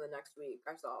channels in the next week,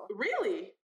 I saw.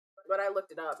 Really? But I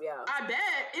looked it up, yeah. I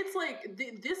bet. It's like,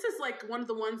 this is like one of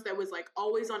the ones that was like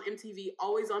always on MTV,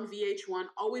 always on VH1,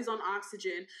 always on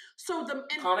Oxygen. So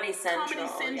Comedy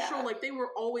Central, like they were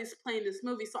always playing this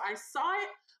movie. So I saw it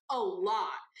a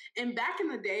lot. And back in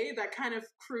the day, that kind of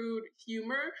crude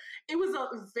humor, it was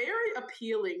very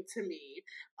appealing to me.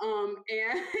 And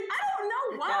I don't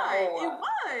know why. No. It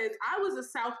was. I was a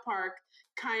South Park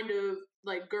kind of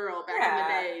like girl back in the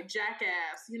day.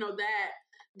 Jackass, you know, that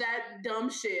dumb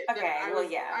shit. Okay,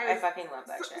 I fucking love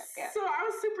that shit. Yeah. So I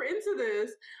was super into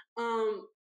this.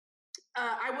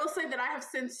 I will say that I have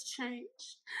since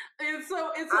changed, and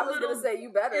so it's I was gonna say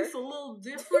you better. It's a little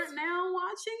different now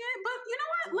watching it, but you know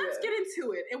what? Let's get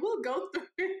into it, and we'll go through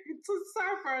it to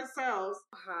decide for ourselves.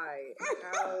 High,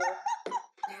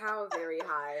 how very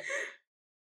high.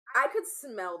 I could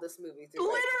smell this movie through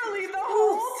literally the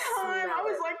whole time. I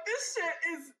was like, this shit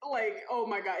is like, oh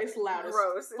my god, it's loud as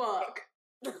fuck.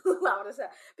 Loud as hell.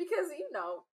 Because, you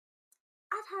know,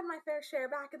 I've had my fair share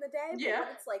back in the day. But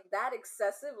when it's like that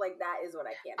excessive, like that is what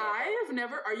I can't handle. I have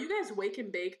never... Are you guys wake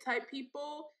and bake type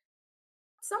people?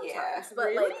 Sometimes, but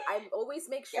really? Like I always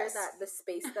make sure that the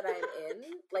space that I'm in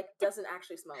like doesn't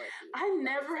actually smell like weed. I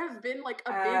never have been like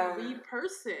a big weed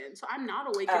person, so I'm not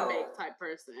a wake and bake type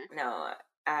person. No,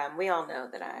 we all know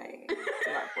that I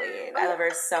love weed. I love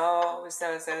her so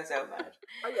much.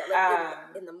 Oh yeah,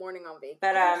 like in the morning on vacation.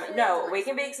 But no, wake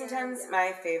and bake. Sometimes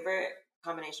my favorite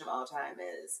combination of all time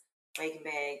is wake and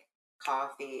bake,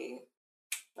 coffee.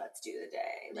 Let's do the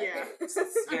day. Like, it's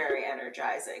very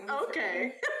energizing.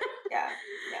 Okay. Yeah.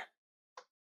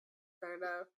 Fair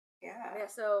enough. Yeah.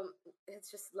 So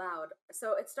it's just loud.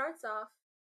 So it starts off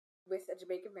with a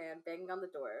Jamaican man banging on the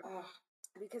door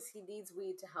because he needs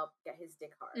weed to help get his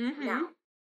dick hard. Mm-hmm. Now,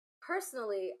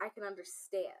 personally, I can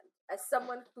understand as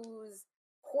someone whose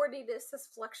horniness has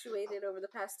fluctuated over the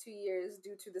past 2 years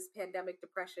due to this pandemic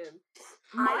depression.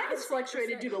 Mine has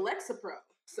fluctuated due to Lexapro.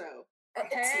 So.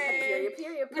 Hey.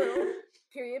 Period.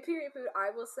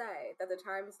 I will say that the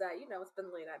times that, it's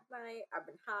been late at night, I've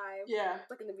been high. Yeah.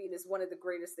 Looking to weed is one of the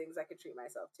greatest things I could treat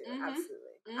myself to. Mm-hmm.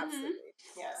 Absolutely.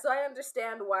 Yeah. So I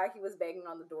understand why he was banging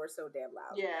on the door so damn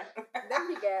loud. Yeah. Then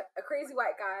we get a crazy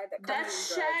white guy that comes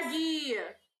That's Shaggy.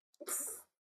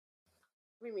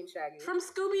 What do you mean Shaggy? From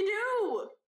Scooby-Doo.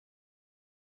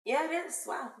 Yeah, it is.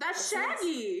 Wow. That's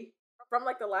Shaggy. From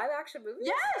like the live action movie?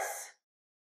 Yes.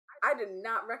 I did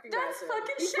not recognize him.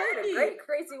 Fucking he Shaggy. Played a great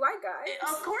crazy white guy.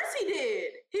 Of course he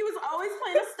did. He was always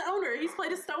playing a stoner. He's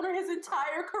played a stoner his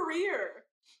entire career.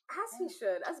 As he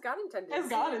should. As God intended. As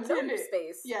God intended. Know your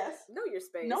space. Yes. Know your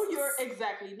space. Know your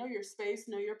space,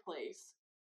 know your place.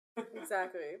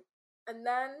 Exactly. And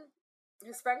then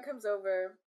his friend comes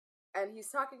over and he's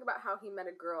talking about how he met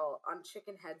a girl on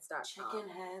chickenheads.com.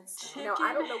 Chickenheads. Now,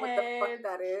 I don't know what the fuck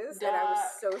that is, and I was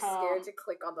so scared to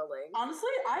click on the link. Honestly,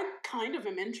 I kind of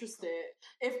am interested.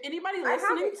 If anybody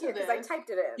listening to this, I typed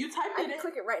it in. You typed it in. I can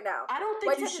click it right now. I don't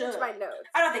think you should. I typed it into my notes.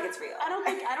 I don't think it's real.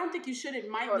 I don't think you should. It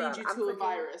might lead you to a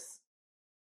virus.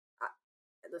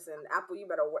 Listen, Apple, you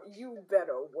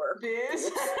better work. Bitch.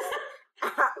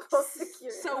 Apple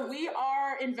security. So we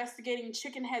are investigating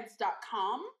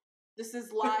chickenheads.com. This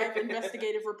is live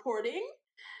investigative reporting.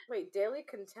 Wait,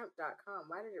 dailycontempt.com.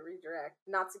 Why did it redirect?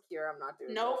 Not secure. I'm not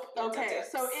doing Nope. Okay.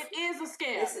 So it is a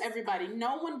scam, everybody.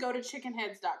 No one go to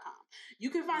chickenheads.com. You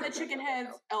can find the chicken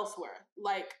heads elsewhere,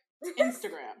 like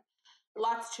Instagram.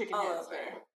 Lots of chicken heads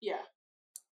there. Yeah.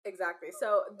 Exactly.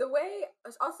 So the way,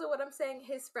 also what I'm saying,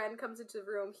 his friend comes into the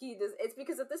room. It's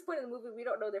because at this point in the movie we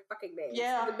don't know their fucking names.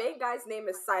 Yeah. The main guy's name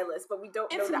is Silas, but we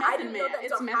don't know that. I didn't know that.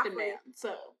 It's Method Man.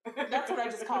 So that's what I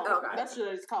just called him. That's what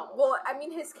I just called him. Well, I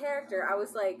mean his character. I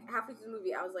was like halfway through the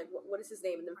movie. I was like, what is his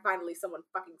name? And then finally someone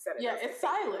fucking said it. Yeah, it's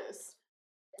Silas.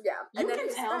 Yeah. You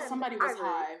can tell somebody was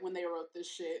high when they wrote this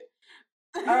shit.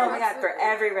 Oh my god, for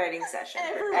every writing session.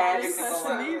 Every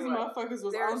session. These motherfuckers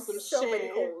was on some so shit. Many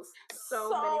holes.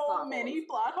 So many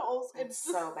plot holes. It's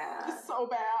so bad. It's so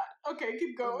bad. Okay,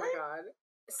 keep going. Oh my god.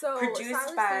 So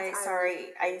produced by,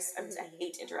 I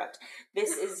hate to interrupt.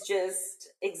 This is just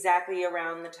exactly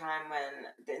around the time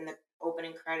when in the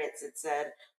opening credits it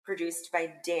said produced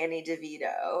by Danny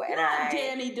DeVito, and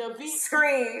Danny DeVito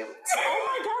screamed. Oh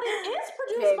my god, it is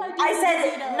produced by Danny DeVito. I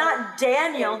said not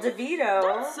Daniel DeVito.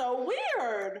 That's so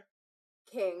weird.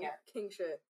 King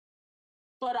shit.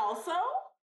 But also,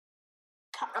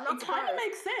 it kind of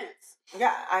makes sense.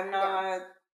 Yeah, I'm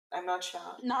not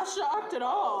shocked. Not shocked at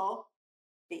all.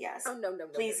 But yes. Oh no.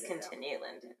 Please continue,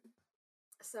 Lyndon.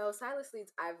 So Silas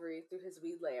leads Ivory through his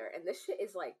weed lair, and this shit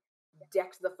is like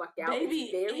decked the fuck out. Baby,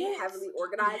 it's very heavily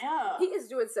organized. Yeah. He is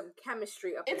doing some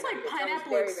chemistry up. It's like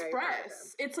Pineapple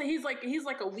Express. It's like he's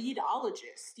like a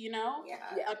weedologist, you know?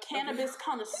 Yeah. A cannabis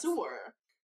connoisseur.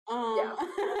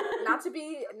 Not to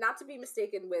be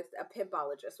mistaken with a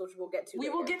pimpologist, which we'll get to. We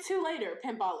will get to later.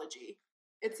 Pimpology.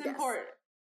 It's important.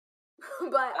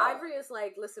 But Ivory is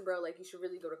like, listen, bro, like you should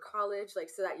really go to college, like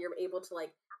so that you're able to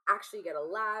like actually get a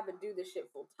lab and do this shit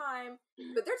full time.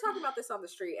 But they're talking about this on the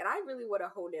street, and I really want to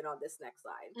hone in on this next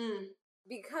line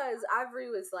because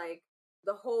Ivory was like,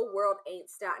 the whole world ain't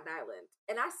Staten Island,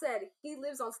 and I said he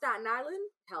lives on Staten Island.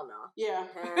 Hell no. Yeah.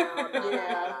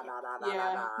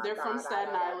 Yeah. They're from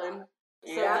Staten Island.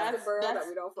 So that's the borough that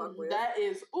we don't fuck with.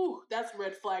 That's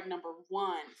red flag number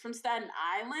 1 from Staten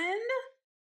Island.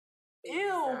 Exactly.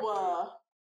 Ew.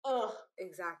 Ugh.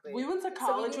 Exactly. We went to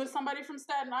college with somebody from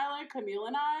Staten Island, Camille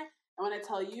and I, and when I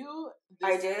tell you,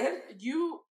 I did.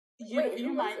 You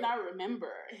might not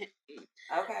remember.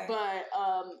 Okay. But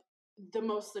the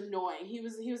most annoying. He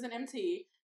was an MT,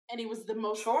 and he was the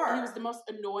most. Sure. He was the most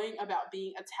annoying about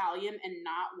being Italian and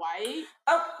not white.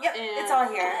 Oh, yep. It's all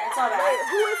here. It's all that. Wait,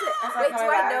 who is it? Wait, do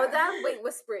I know them? Wait,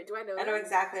 whisper it. Do I know them? I know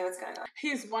exactly what's going on.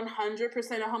 He's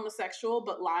 100% a homosexual,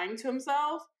 but lying to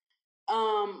himself.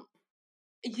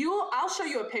 I'll show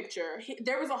you a picture.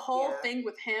 There was a whole thing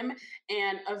with him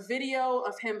and a video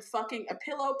of him fucking a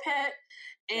pillow pet.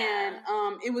 And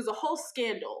it was a whole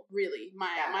scandal, really.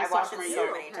 My sophomore year.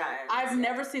 So many times. I've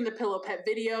never seen the pillow pet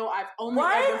video. I've only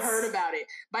ever heard about it.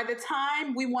 By the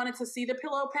time we wanted to see the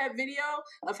pillow pet video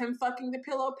of him fucking the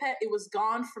pillow pet, it was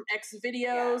gone from X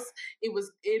videos.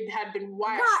 It had been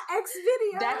washed. Not X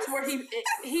videos. That's where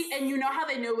he and you know how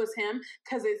they knew it was him?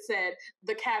 Because it said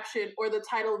the caption or the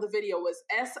title of the video was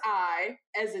S.I.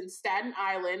 as in Staten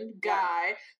Island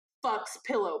guy fucks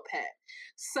pillow pet.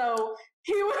 So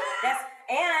he was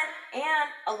and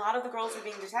a lot of the girls were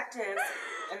being detectives,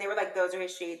 and they were like, "Those are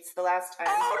his sheets." The last time,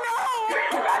 oh no,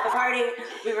 we were at the party.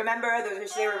 We remember they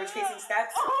were retracing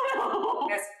steps. Oh no,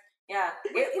 yes, yeah,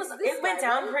 it went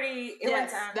down pretty. It went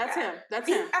down. That's him. That's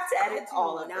him. I have to edit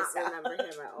all of this. Remember him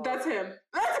at all. That's him.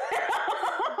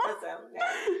 That's him.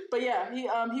 Yeah. But yeah,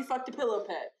 he fucked a pillow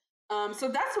pet. So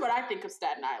that's what I think of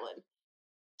Staten Island.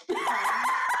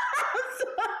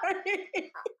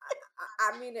 Sorry.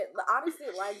 I mean, honestly,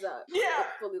 it lines up. Yeah, it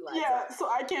fully lines up. So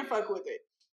I can't fuck with it.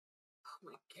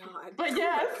 Oh my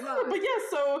god. But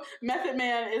so Method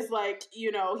Man is like,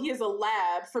 he has a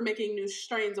lab for making new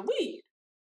strains of weed.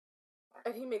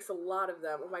 And he makes a lot of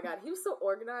them. Oh my god, he was so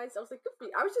organized. I was like, good for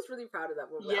you. I was just really proud of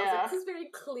that woman. Yeah. I was like, this is very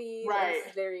clean. Right.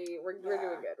 It's very, we're doing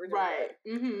good. We're doing right.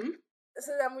 good. Mm-hmm.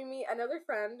 So then we meet another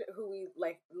friend who we,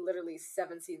 like, literally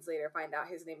 7 scenes later find out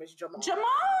his name is Jamal.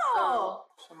 Jamal!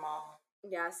 Jamal.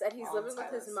 Yes, and he's living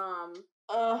with his mom.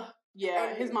 Yeah,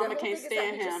 and his mama can't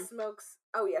stand him. Just smokes.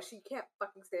 Oh yeah, she can't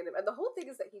fucking stand him. And the whole thing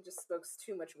is that he just smokes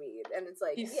too much weed, and it's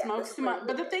like he smokes too much.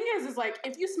 But the thing is like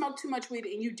if you smoke too much weed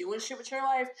and you doing shit with your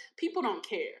life, people don't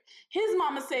care. His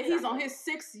mama said he's on his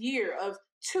 6th year of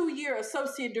 2-year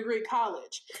associate degree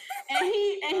college, and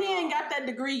he ain't got that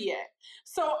degree yet.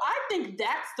 So I think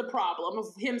that's the problem of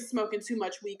him smoking too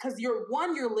much weed, because you're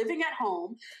living at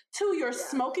home, 2, you're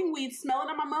smoking weed, smelling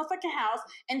in my motherfucking house,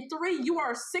 and 3, you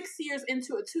are 6 years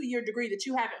into a 2-year degree that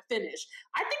you haven't finished.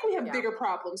 I think we have bigger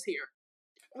problems here.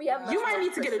 You might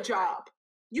need to get a job.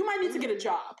 You might need to get a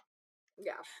job.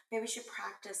 Yeah. Maybe we should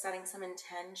practice setting some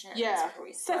intentions. Yeah. Before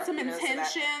we start, set some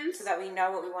intentions. So that we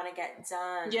know what we want to get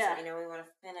done. Yeah. So we know we want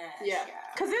to finish. Yeah.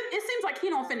 Because it seems like he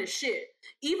don't finish shit.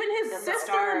 Even his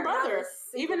sister and brother.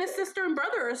 Even his sister and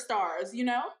brother are stars,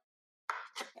 Yeah.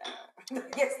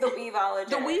 Yes, the weavologist.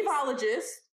 The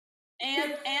weavologist.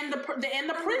 And the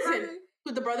prison.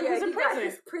 With the brother who's in prison. Got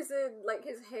his prison, like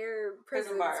his hair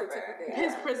prison certificate.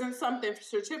 His prison something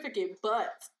certificate,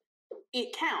 but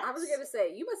it counts. I was gonna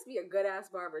say, you must be a good ass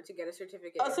barber to get a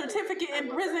certificate. A certificate in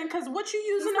prison, because what you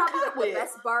using a cut with? The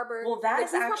best barber. Well,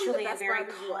 that's actually a very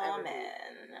common.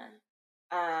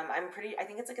 I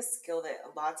think it's like a skill that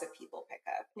lots of people pick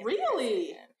up.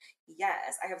 Really?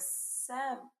 Yes, I have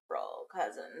several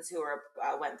cousins who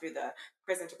went through the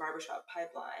prison to barbershop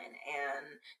pipeline, and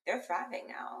they're thriving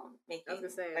now,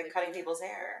 cutting people's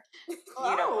hair. You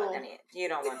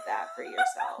don't want that for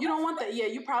yourself. You don't want that. Yeah,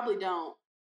 you probably don't.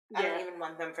 I don't even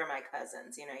want them for my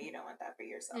cousins. You don't want that for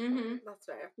yourself. Mm-hmm. That's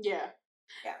fair. Yeah.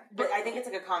 Yeah, but I think it's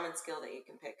like a common skill that you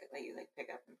can pick up. I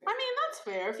mean, that's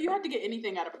fair. If you had to get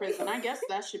anything out of prison, I guess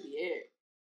that should be it.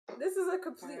 This is a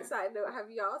complete side note. Have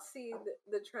y'all seen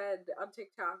the trend on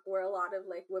TikTok where a lot of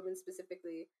like women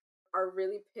specifically are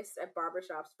really pissed at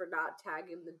barbershops for not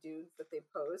tagging the dudes that they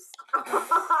post?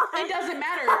 It doesn't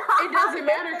matter. It doesn't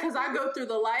matter because I go through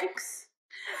the likes.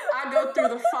 I go through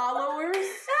the followers.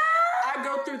 I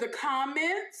go through the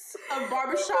comments of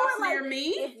barbershops near me.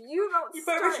 If you don't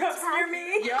barbershops near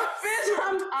me. Yup,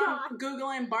 bitch. I'm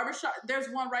Googling barbershop. There's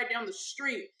one right down the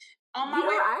street. On my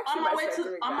way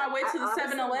to the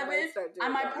 7-Eleven, I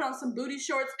might put on some booty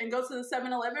shorts and go to the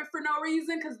 7-Eleven for no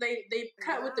reason because they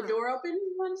cut with the door open.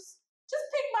 Just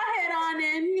pick my head on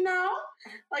in,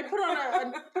 like put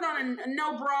on a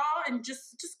no bra and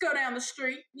just go down the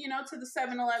street, to the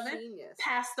 7-Eleven,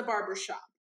 past the barbershop.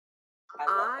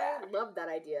 I love that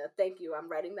idea. Thank you. I'm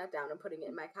writing that down and putting it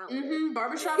in my calendar. Mm-hmm.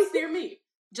 Barbershops near me.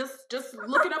 Just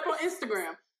look it up on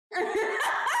Instagram. Exactly.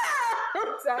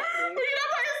 Look it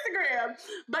up on Instagram.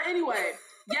 But anyway,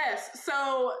 yes.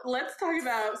 So let's talk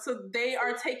about. So they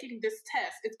are taking this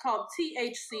test. It's called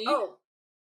THC. Oh,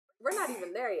 we're not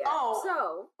even there yet. Oh.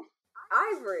 So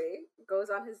Ivory goes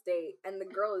on his date, and the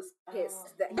girl is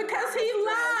pissed because he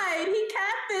lied. He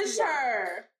catfished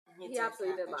her. He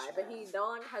absolutely did lie, but he no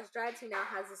longer has dreads. He now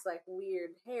has this like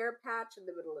weird hair patch in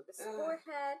the middle of his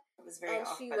forehead, and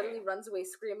she literally runs away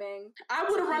screaming. I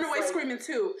would have run away screaming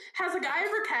too. Has a guy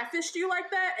ever catfished you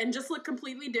like that and just looked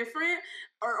completely different,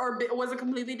 or was a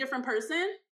completely different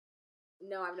person?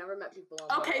 No, I've never met people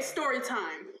on Okay, Bumble. story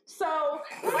time. So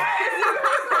as you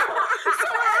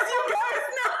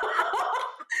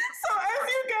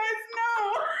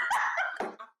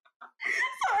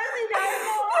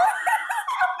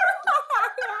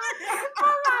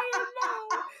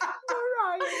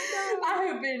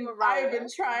I have been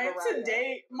trying to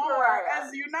date more,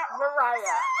 as you know. Mariah.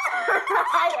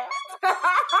 Let me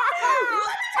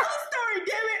tell the story,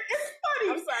 damn it. It's funny.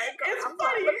 I'm sorry. It's I'm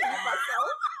funny.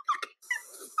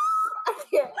 I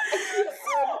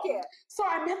can't. So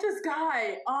I met this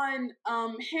guy on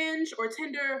Hinge or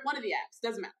Tinder, one of the apps,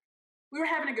 doesn't matter. We were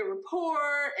having a good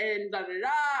rapport and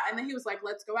and then he was like,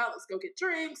 let's go out, let's go get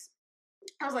drinks.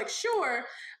 I was like, sure.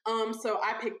 So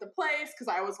I picked the place because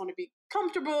I always want to be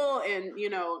comfortable and,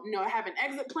 have an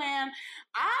exit plan.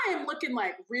 I am looking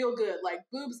like real good, like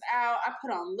boobs out. I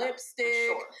put on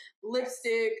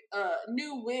lipstick,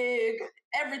 new wig,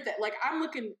 everything. Like I'm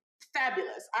looking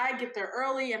fabulous. I get there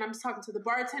early and I'm talking to the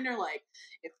bartender like,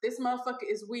 if this motherfucker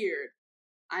is weird,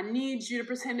 I need you to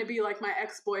pretend to be like my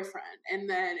ex-boyfriend. And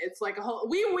then it's like a whole,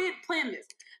 we planned this.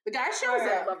 The guy shows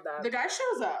up. Love that. The guy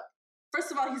shows up.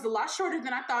 First of all, he's a lot shorter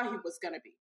than I thought he was going to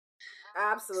be.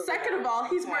 Absolutely. Second of all,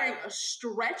 he's wearing a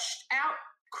stretched out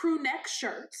crew neck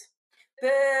shirt.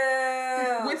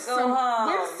 With some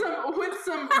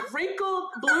wrinkled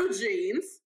blue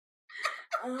jeans.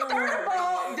 Third of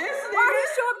all, this nigga... Why do you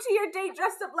show up to your date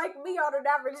dressed up like me on an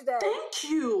average day? Thank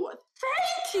you.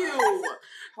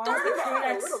 Third of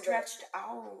all, stretched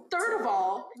out. Third of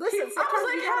all, listen. I was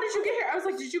like, "How did you get here?" I was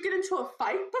like, "Did you get into a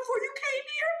fight before you came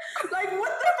here? Like,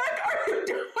 what the fuck are you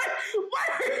doing? What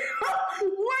are you?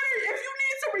 If you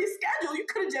need to reschedule, you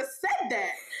could have just said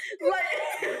that."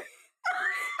 Like.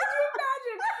 Could you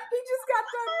imagine? He just got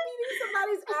done beating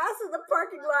somebody's ass in the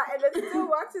parking lot and then still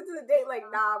walks into the date like,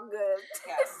 nah, I'm good.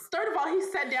 Third of all, he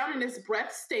sat down and his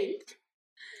breath stank.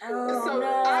 Oh, so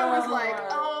no. I was like,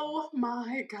 oh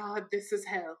my God, this is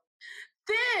hell.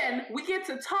 Then we get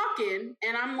to talking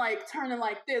and I'm like turning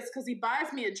like this because he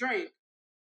buys me a drink.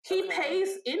 He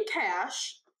pays in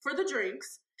cash for the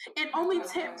drinks and only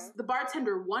tips the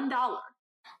bartender $1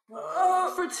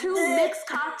 for 2 mixed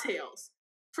cocktails.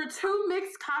 For 2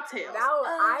 mixed cocktails.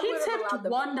 He tipped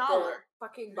 $1.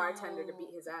 Fucking bartender to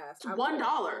beat his ass.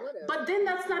 $1. But then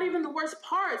that's not even the worst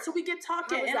part. So we get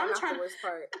talking and I'm trying to.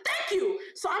 Thank you.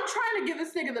 So I'm trying to give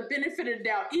this nigga the benefit of the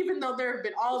doubt, even though there have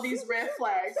been all these red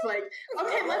flags. Like,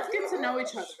 okay, let's get to know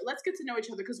each other.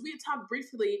 Because we had talked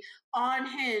briefly on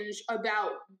Hinge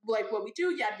about like what we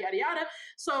do, yada yada yada.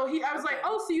 So I was like,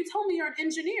 oh, so you told me you're an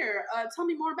engineer. Tell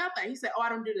me more about that. He said, oh, I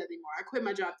don't do that anymore. I quit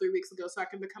my job 3 weeks ago so I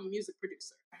can become a music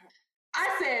producer. I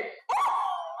said, oh!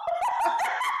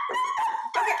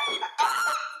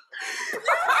 You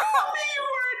told me you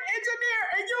were an engineer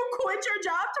and you quit your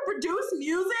job to produce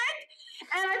music?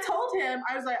 And I told him,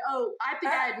 I was like, oh, I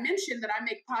think I had mentioned that I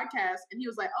make podcasts. And he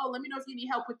was like, oh, let me know if you need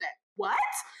help with that. What?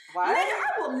 Nigga,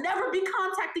 I will never be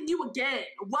contacting you again.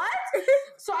 What?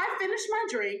 So I finished my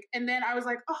drink and then I was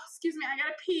like, oh, excuse me, I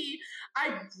gotta pee.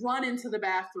 I run into the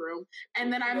bathroom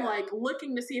and then I'm like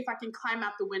looking to see if I can climb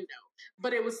out the window.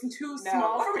 But it was too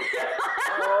small for me.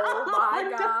 Oh my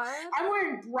God. I'm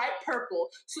wearing bright purple,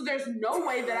 so there's no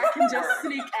way that I can just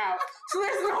sneak out.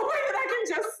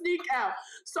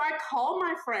 So I call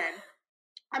my friend.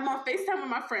 I'm on FaceTime with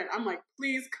my friend. I'm like,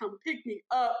 please come pick me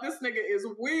up. This nigga is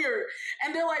weird.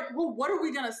 And they're like, well, what are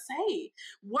we going to say?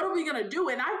 What are we going to do?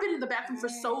 And I've been in the bathroom for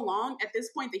so long at this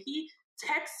point that he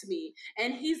texts me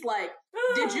and he's like,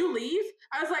 did you leave?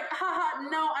 I was like, haha,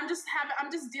 no, I'm just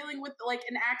dealing with like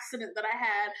an accident that I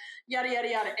had, yada, yada,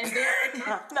 yada. And then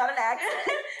not an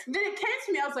accident. Then it came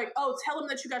to me, I was like, oh, tell him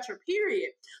that you got your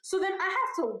period. So then I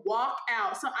have to walk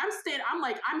out. So I'm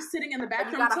sitting in the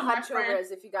bathroom until my friend.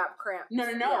 If you got cramps.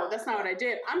 No, that's not what I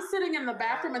did. I'm sitting in the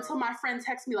bathroom until my friend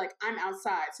texts me like, I'm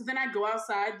outside. So then I go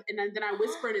outside and then I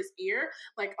whisper in his ear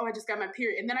like, oh, I just got my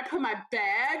period. And then I put my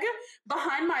bag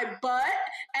behind my butt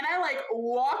and I like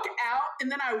walk out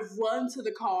and then I run to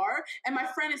the car and my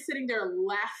friend is sitting there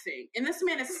laughing. And this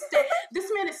man is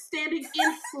standing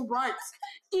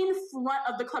in front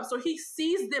of the club. So he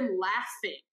sees them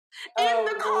laughing in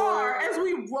the car as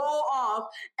we roll off.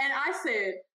 And I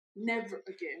said, never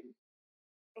again.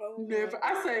 Never.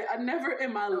 I say, never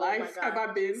in my life have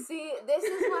I been. See, this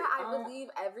is why I believe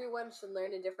everyone should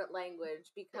learn a different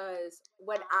language, because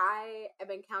when I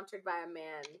am encountered by a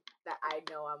man that I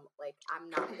know I'm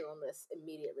not feeling this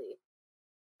immediately,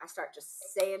 I start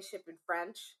just saying shit in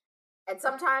French. And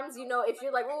sometimes, if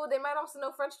you're like, oh, they might also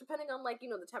know French, depending on,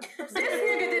 the type of person. This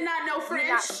nigga did not know French.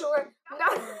 You're not sure.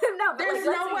 No. There's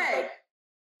no way.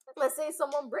 Let's say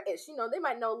someone British, they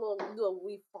might know a little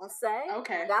oui français.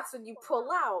 Okay. That's when you pull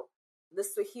out the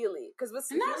Swahili, because with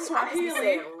Swahili, I'm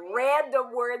saying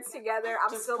random words together. I'm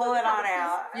just still pull it on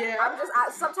out. Yeah,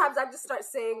 sometimes I just start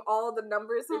saying all the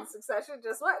numbers in succession.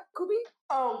 Just what, Kubi?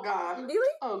 Oh God,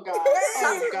 really? Oh God,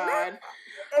 oh God.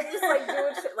 And just like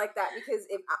doing shit like that, because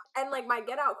like my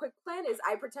get out quick plan is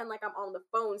I pretend like I'm on the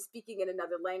phone speaking in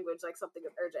another language, like something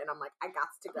is urgent, and I'm like, I got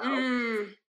to go.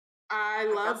 I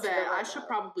love that. I should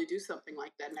probably do something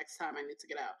like that next time I need to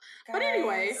get out. Guys, but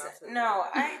anyway. No,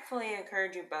 I fully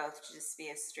encourage you both to just be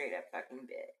a straight up fucking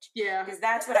bitch. Yeah. Because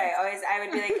that's what I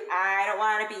would be like, I don't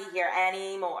want to be here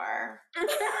anymore. And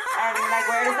like,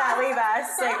 where does that leave us?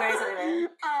 Like, where does it leave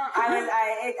us?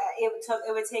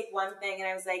 It would take one thing, and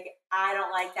I was like, I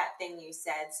don't like that thing you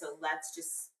said, so let's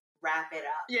just wrap it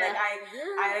up. Yeah. Like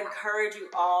I encourage you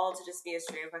all to just be a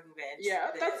straight up fucking bitch. Yeah,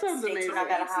 that sounds amazing. I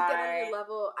need to get on your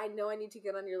level. I know I need to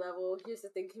get on your level. Here's the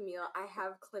thing, Camille. I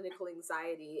have clinical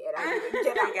anxiety, and I need to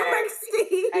get on I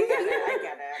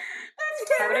get it.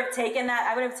 I would have taken that.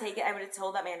 I would have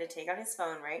told that man to take out his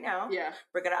phone right now. Yeah.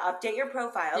 We're gonna update your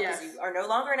profile because you are no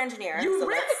longer an engineer. I was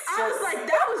like,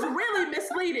 that was really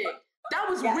misleading. That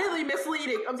was really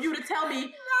misleading of you to tell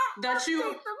me that you.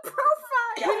 The profile.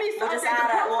 Yeah.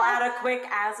 We'll add a quick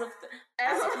as of 2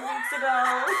 weeks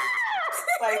ago.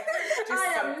 Like,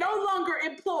 I am no longer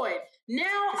employed.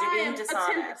 Now I am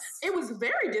dishonest. It was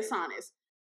very dishonest.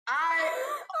 I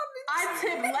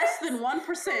tip less than 1%.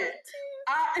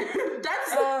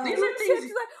 These are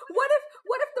things.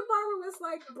 What if the barber was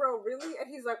like, bro, really? And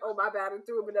he's like, oh, my bad, and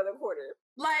threw him another quarter.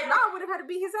 Like, I would have had to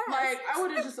beat his ass. Like,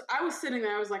 I was sitting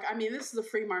there, I was like, I mean, this is a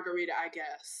free margarita, I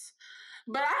guess.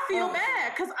 But I feel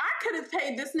bad, because I could have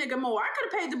paid this nigga more. I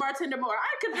could have paid the bartender more.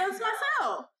 I could have done this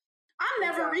myself. I'm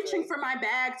never reaching for my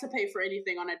bag to pay for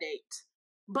anything on a date.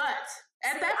 But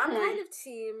at that point...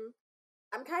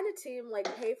 I'm kind of team,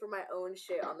 like, pay for my own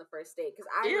shit on the first date, because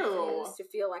I refuse to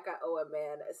feel like I owe a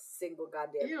man a single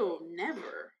goddamn thing.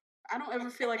 Never. I don't ever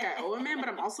feel like I owe a man, but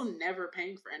I'm also never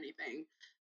paying for anything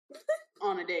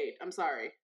on a date. I'm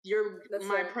sorry.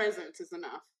 My presence is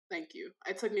enough. Thank you.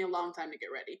 It took me a long time to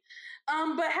get ready.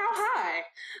 But how high?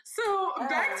 So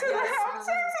back to the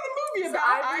movie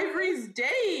about Ivory's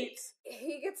date.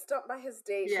 He gets dumped by his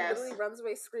date. Yes. She literally runs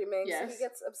away screaming. Yes. So he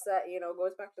gets upset,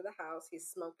 goes back to the house. He's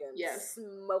smoking. Yes.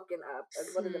 Smoking up.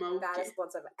 It's one of the baddest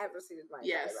blunts I've ever seen in my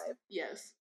entire life.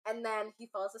 Yes. And then he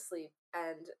falls asleep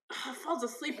and... falls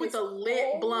asleep with a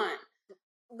lit blunt.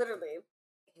 Literally.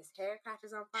 His hair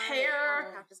catches on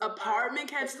fire. Apartment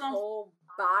catches on fire. His whole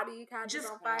body catches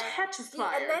on fire. Catches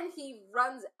fire. And then he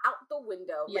runs out the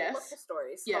window. Yes. Like, what's the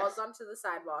story? Falls onto the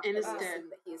sidewalk. And is dead.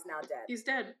 That he is now dead.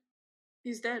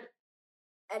 He's dead.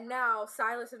 And now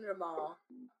Silas and Jamal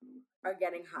are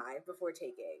getting high before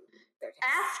taking their test.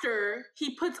 After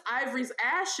he puts Ivory's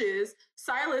ashes,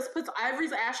 Silas puts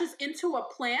Ivory's ashes into a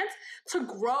plant to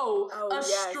grow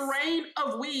strain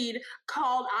of weed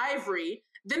called Ivory.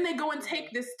 Then they go and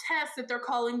take this test that they're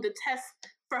calling the test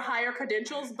for higher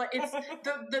credentials, but it's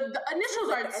the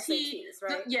initials are T.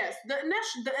 Right?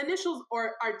 The initials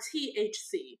are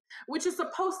THC, which is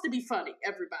supposed to be funny.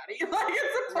 Everybody, like,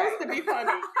 it's supposed to be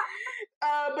funny.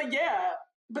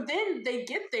 But then they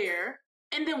get there,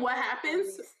 and then what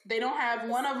happens? They don't have,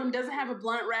 one of them doesn't have a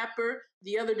blunt wrapper,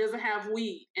 the other doesn't have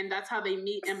weed, and that's how they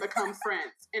meet and become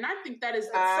friends. And I think that is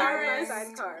the serious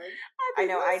card. I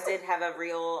know. I did have a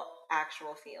real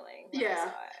actual feeling.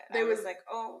 Yeah, I was like,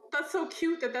 oh, that's so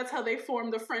cute that's how they form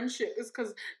the friendship, is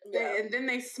because and then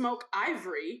they smoke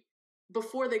Ivory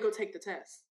before they go take the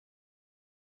test.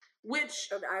 Which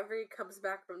and Ivory comes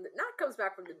back from the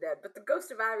dead, but the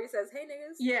ghost of Ivory says, "Hey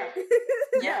niggas."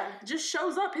 Yeah, just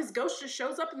shows up. His ghost just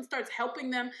shows up and starts helping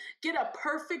them get a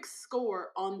perfect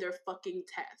score on their fucking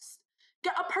test.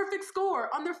 Get a perfect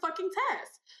score on their fucking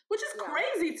test, which is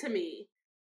crazy to me.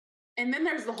 And then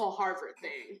there's the whole Harvard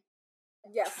thing.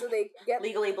 Yeah, so they get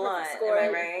legally blunt. Am I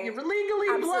right? You're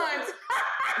legally blunt.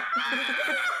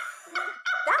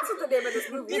 That's what the name of this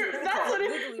movie is. That's what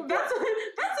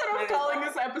I'm calling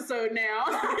this episode now.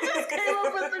 I just came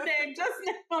up with the name just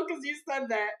now because you said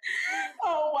that.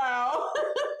 Oh, wow.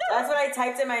 That's what I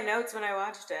typed in my notes when I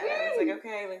watched it. I was like,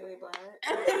 okay, legally blunt.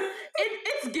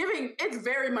 It's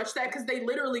very much that, because they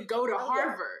literally go to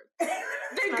Harvard.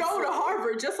 They go to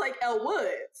Harvard just like Elle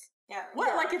Woods. Yeah. What?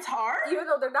 Yeah. Like, it's hard? Even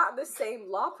though they're not in the same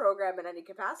law program in any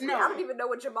capacity. No. I don't even know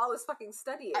what Jamal is fucking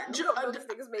studying. I don't know this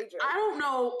nigga's major. I don't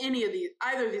know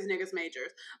either of these niggas'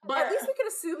 majors. But at least we can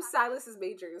assume Silas's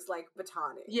major is like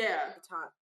botany. Yeah.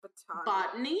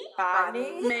 Botany?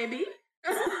 Maybe.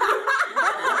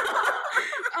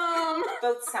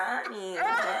 Botany.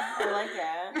 I like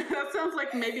that. That sounds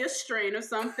like maybe a strain of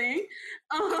something.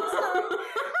 That's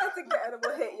a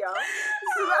incredible hit, y'all.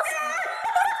 So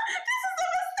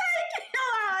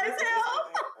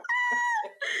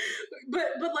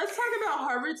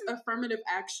Harvard's affirmative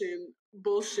action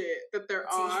bullshit that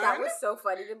they're on. That was so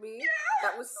funny to me. Yeah.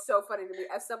 That was so funny to me.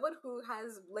 As someone who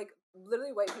has, like,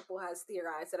 literally white people has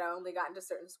theorized that I only got into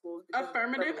certain schools because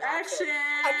affirmative action.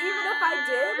 And even if I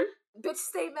did, bitch,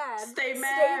 stay mad. Stay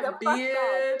mad, the fuck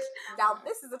mad. Now,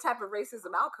 this is the type of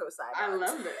racism I'll co-sign. I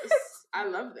love this. I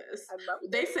love this.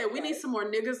 They said we need some more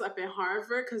niggas up in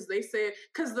Harvard because they said,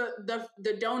 because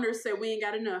the donors said we ain't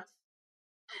got enough.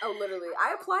 Oh, literally.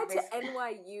 I applied to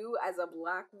NYU as a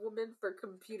black woman for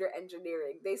computer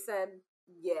engineering. They said,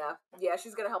 yeah,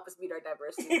 she's gonna help us meet our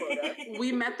diversity quota.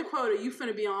 We met the quota. You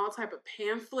finna be on all type of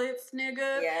pamphlets,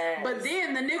 nigga. Yes. But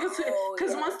then the niggas,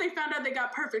 because once they found out they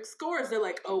got perfect scores, they're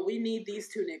like, oh, we need these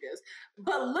two niggas.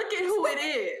 But look at who it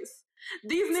is.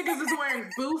 These niggas is wearing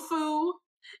Boo-Foo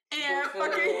and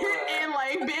fucking and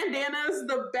like bandanas,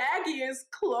 the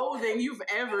baggiest clothing you've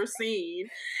ever seen,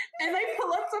 and they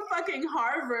pull up to fucking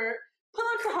Harvard,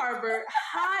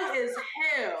 high as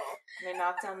hell. They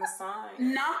knocked down the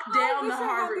sign. Knocked down the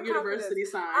Harvard University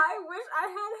sign. I wish I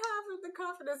had half of the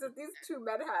confidence that these two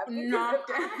men have.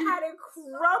 Because if I had a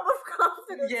crumb of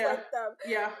confidence like them,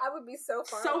 I would be so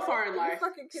far. So far in life.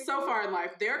 So far in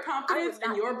life. Their confidence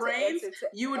in your brains,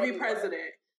 you would be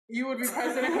president. You would be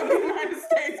president of the United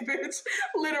States, bitch.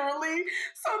 Literally.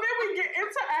 So then we get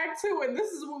into Act 2, and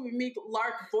this is when we meet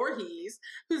Lark Voorhees,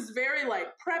 who's very,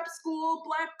 like, prep school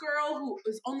black girl who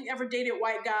has only ever dated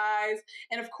white guys.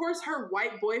 And, of course, her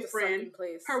white boyfriend,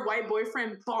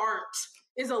 Bart,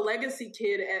 is a legacy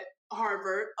kid at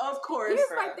Harvard, of course.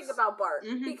 Here's my thing about Bart,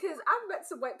 because I've met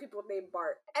some white people named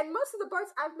Bart, and most of the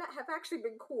Barts I've met have actually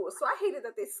been cool, so I hated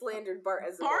that they slandered Bart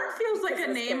as a Bart feels like a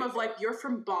name of, like, you're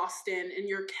from Boston and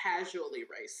you're casually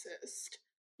racist.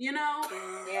 You know?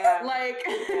 Yeah. Like,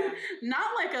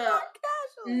 not like a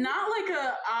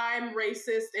I'm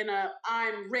racist and a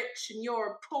I'm rich and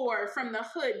you're poor from the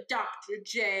hood, Dr.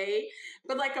 J,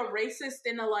 but like a racist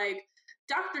and a, like,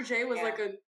 Dr. J was like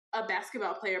a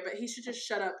basketball player, but he should just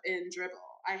shut up and dribble.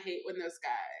 I hate when those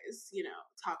guys, you know,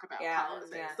 talk about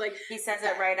politics. Yeah. Like, he says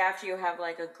it right after you have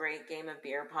like a great game of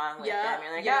beer pong with them.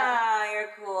 You're like, you're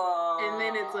cool. And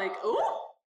then it's like, ooh.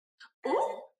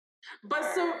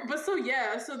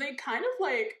 So they kind of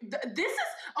like, this is,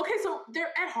 okay, so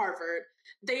they're at Harvard.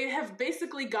 They have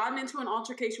basically gotten into an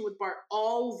altercation with Bart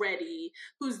already,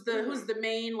 who's the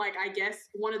main, like, I guess,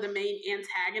 one of the main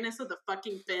antagonists of the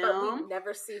fucking film. But we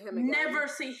never see him again.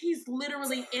 He's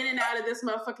literally in and out of this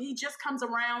motherfucker. He just comes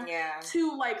around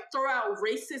to, like, throw out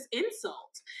racist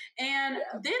insults. And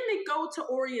then they go to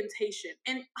orientation.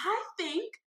 And I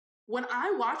think when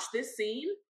I watch this scene,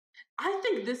 I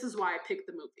think this is why I picked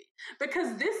the movie,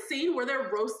 because this scene where they're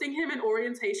roasting him in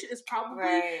orientation is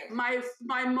probably my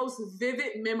most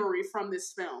vivid memory from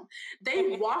this film.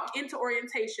 They walk into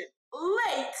orientation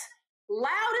late, loud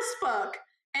as fuck,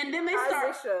 and then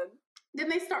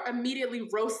they start immediately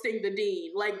roasting the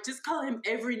dean, like just call him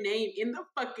every name in the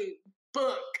fucking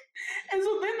book. And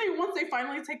so then once they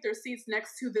finally take their seats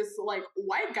next to this, like,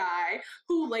 white guy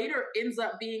who later ends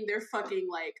up being their fucking,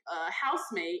 like,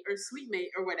 housemate or suite mate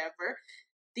or whatever,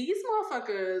 these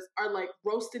motherfuckers are, like,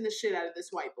 roasting the shit out of this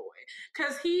white boy.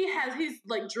 Because he's,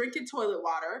 like, drinking toilet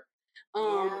water.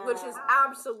 Which is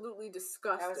absolutely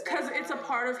disgusting. Because it's a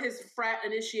part of his frat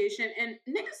initiation, and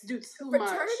niggas do too much.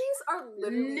 Fraternities are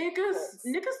literally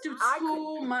niggas do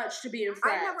too much to be in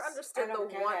frats. I never understood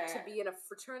the want to be in a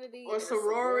fraternity or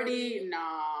sorority.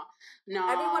 Nah.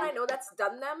 Everyone I know that's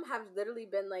done them have literally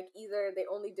been like, either they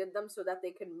only did them so that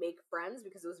they could make friends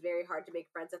because it was very hard to make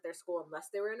friends at their school unless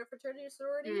they were in a fraternity or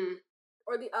sorority,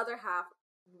 or the other half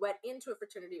went into a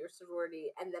fraternity or sorority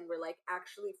and then were like,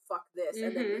 actually fuck this,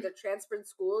 and then either transferred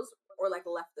schools or like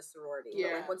left the sorority.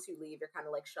 But, like, once you leave, you're kind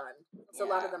of like shunned. So a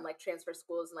lot of them like transfer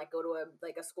schools and like go to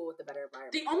a school with a better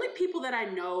environment. The only people that I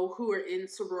know who are in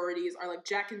sororities are like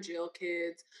Jack and Jill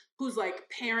kids whose like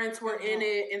parents were in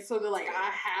it, and so they're like,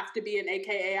 I have to be an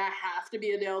AKA, I have to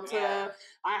be a Delta,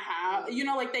 I have, you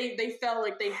know, like they felt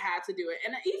like they had to do it.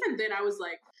 And even then I was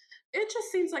like, it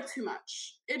just seems like too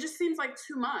much. It just seems like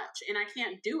too much, and I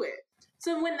can't do it.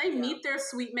 So when they meet their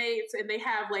suite mates and they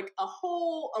have like a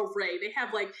whole array, they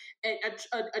have like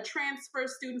a transfer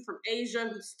student from Asia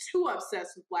who's too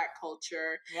obsessed with Black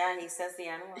culture. Yeah, he says the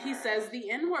N-word. He says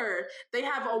the N-word. They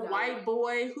have a white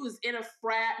boy who's in a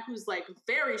frat who's like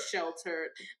very sheltered.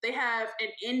 They have an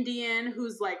Indian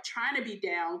who's like trying to be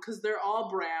down because they're all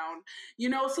brown. You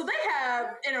know, so they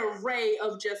have an array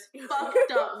of just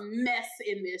fucked up mess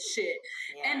in this shit.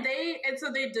 Yeah. And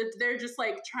so they're just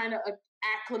like trying to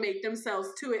acclimate themselves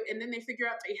to it, and then they figure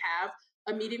out they have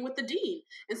a meeting with the dean.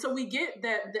 And so we get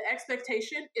that the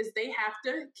expectation is they have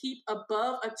to keep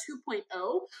above a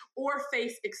 2.0 or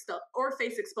face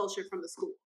expulsion from the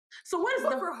school. So what is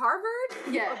for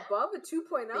Harvard? Yeah. Above a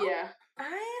 2.0? Yeah.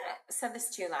 I said this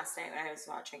to you last night when I was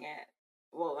watching it.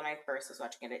 Well, when I first was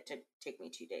watching it, it did take me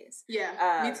 2 days.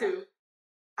 Yeah, me too.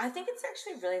 I think it's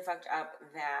actually really fucked up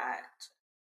that,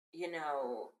 you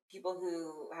know, people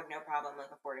who have no problem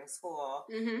like affording school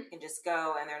can just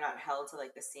go and they're not held to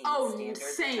like the same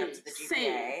standards in terms of the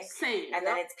GPA. Same. And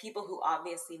then it's people who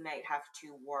obviously might have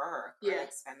to work or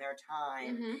like spend their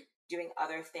time doing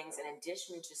other things in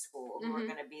addition to school who are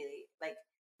going to be like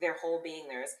their whole being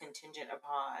there is contingent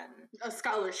upon a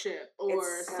scholarship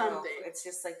or something. It's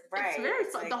just like, right. It's very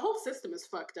like, the whole system is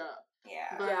fucked up.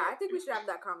 Yeah. But, I think we should have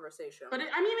that conversation. But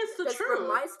I mean, it's the truth. For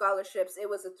my scholarships, it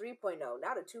was a 3.0,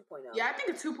 not a 2.0. Yeah, I think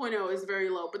a 2.0 is very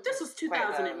low, but this was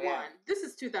 2001. Low, yeah. This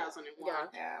is 2001.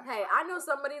 Yeah. Hey, I know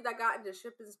somebody that got into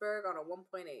Shippensburg on a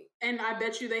 1.8. And I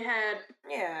bet you they had...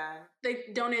 Yeah. They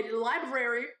donated a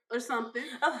library or something.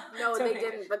 No, they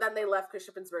didn't, but then they left because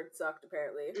Shippensburg sucked,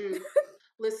 apparently.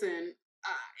 Listen...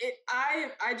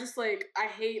 I just like I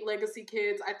hate legacy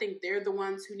kids. I think they're the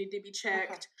ones who need to be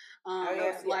checked.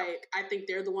 Like I think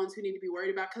they're the ones who need to be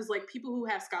worried about because like people who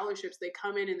have scholarships, they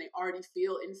come in and they already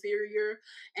feel inferior,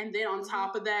 and then on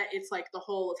top of that, it's like the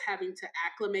whole of having to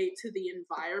acclimate to the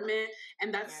environment,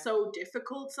 and that's so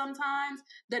difficult sometimes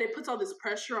that it puts all this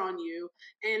pressure on you,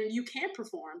 and you can't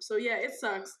perform. So yeah, it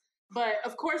sucks. But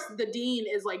of course, the dean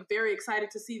is like very excited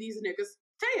to see these niggas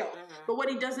fail. But what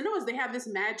he doesn't know is they have this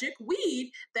magic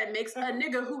weed that makes a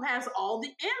nigga who has all the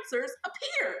answers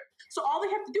appear. So all they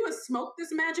have to do is smoke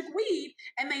this magic weed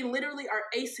and they literally are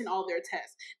acing all their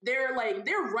tests. They're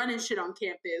running shit on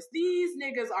campus. These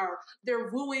niggas they're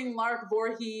wooing Lark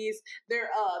Voorhees. They're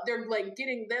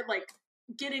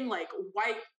getting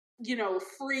white, you know,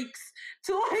 freaks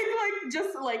to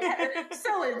just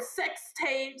selling sex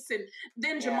tapes, and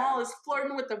then Jamal is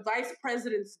flirting with the vice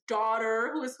president's daughter,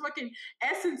 who is fucking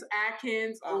Essence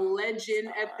Atkins, a legend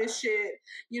at this shit.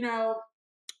 You know,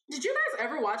 did you guys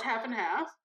ever watch Half and Half?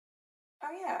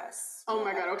 Oh yes. Oh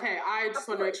my god. Okay, I just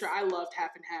want to make sure. I loved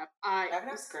Half and Half. Half and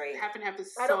Half's great. Half and Half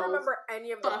is so I don't remember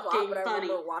any of the plot, but I funny.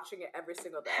 remember watching it every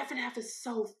single day. Half and Half is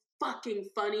so fucking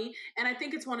funny, and I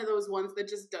think it's one of those ones that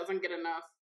just doesn't get enough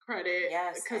credit.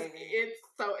 Yes, because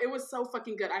it was so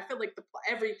fucking good. I feel like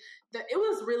it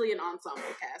was really an ensemble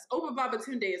cast. Oba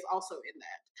Babatunde is also in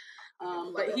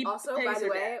that. But he also, by the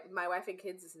way, My Wife and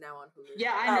Kids is now on Hulu.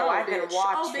 Yeah, I know. I've been watching.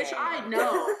 Oh, bitch, I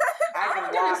know.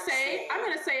 I'm gonna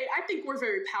say, I think we're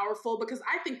very powerful because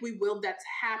I think we willed that to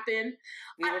happen.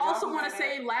 I also want to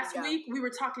say, last week we were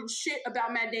talking shit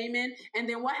about Matt Damon, and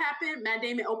then what happened? Matt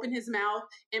Damon opened his mouth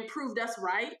and proved us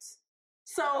right.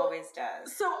 So always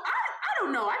does. So I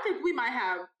don't know. I think we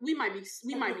might be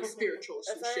spiritual or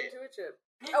some shit.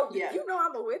 Oh yeah, you know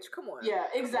I'm a witch. Come on. Yeah,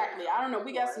 exactly. I don't know.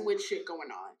 We got some witch shit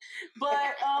going on,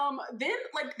 but then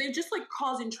they just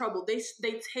causing trouble. They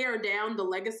tear down the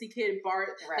legacy kid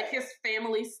Bart, his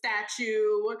family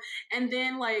statue, and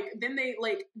then they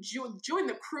join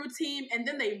the crew team, and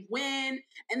then they win,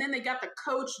 and then they got the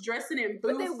coach dressing in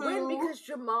boo-foo. But they win because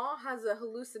Jamal has a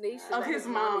hallucination of his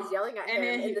mom is yelling at him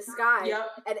in the sky,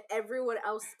 and everyone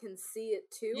else can see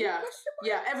it too.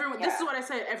 Yeah, everyone. This is what I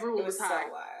said. Everyone was high.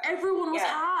 Everyone was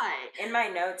high. In my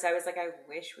notes, I was like, I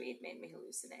wish weed made me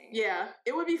hallucinate. Yeah,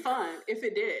 it would be fun if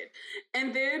it did.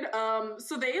 And then,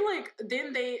 so they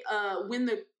when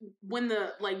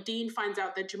the dean finds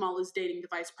out that Jamal is dating the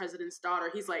vice president's daughter,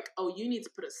 he's like, oh, you need to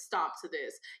put a stop to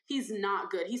this. He's not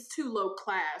good. He's too low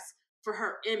class for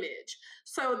her image.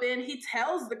 So then he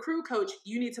tells the crew coach,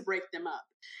 you need to break them up.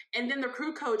 And then the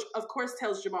crew coach, of course,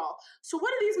 tells Jamal. So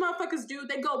what do these motherfuckers do?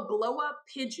 They go blow up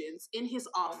pigeons in his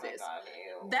office. Oh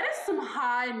my God, that is some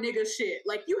high nigga shit.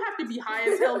 Like, you have to be high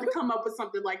as hell to come up with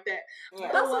something like that.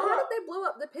 Yeah. Also, how did they blow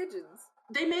up the pigeons?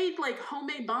 They made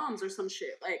homemade bombs or some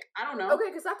shit. Like, I don't know. Okay,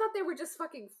 because I thought they were just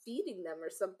fucking feeding them or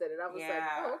something, and I was like,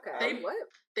 oh, okay.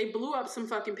 They blew up some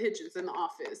fucking pigeons in the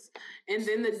office, and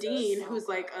then the dean, who's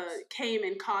came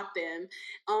and caught them,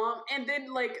 and then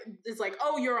is like,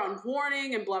 oh, you're on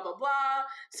warning and blah blah blah.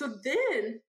 So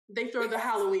then they throw the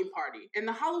Halloween party, and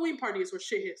the Halloween party is where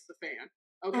shit hits the fan.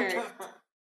 Okay.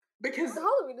 Because the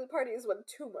Halloween party is when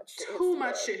too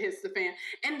much shit hits the fan,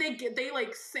 and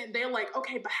they're like,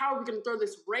 okay, but how are we gonna throw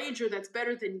this rager that's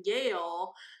better than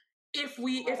Yale if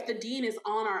the dean is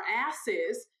on our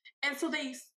asses? And so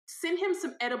they send him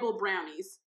some edible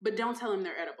brownies, but don't tell him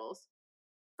they're edibles.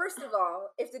 First of all,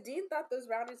 if the dean thought those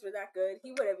brownies were that good,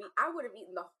 I would have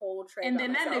eaten the whole tray. And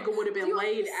then that nigga would have been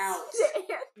laid out.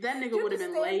 That nigga would have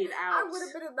been laid out. I would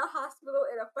have been in the hospital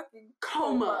in a fucking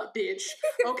coma, bitch.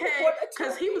 Okay?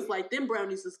 Because he was like, them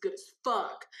brownies is good as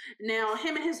fuck. Now,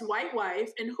 him and his white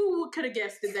wife, and who could have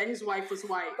guessed it that his wife was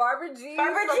white? Barbara G.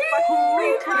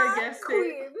 Who could have guessed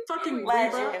it? Fucking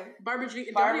Reba. Barbara G.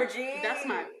 That's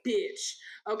my bitch.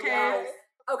 Okay? Yes.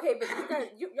 Okay, but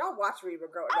y'all watch Reba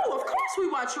growing up. Oh, of course we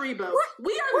watch Reba.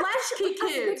 We are latchkey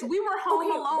kids. We were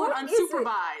home alone,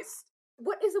 unsupervised.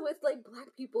 What is it with like black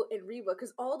people in Reba?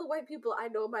 Because all the white people I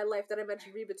know in my life that I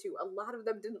mentioned Reba to, a lot of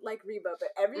them didn't like Reba, but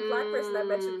every black person I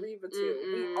mentioned Reba to,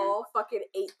 we all fucking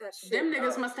ate that shit. Them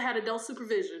niggas must have had adult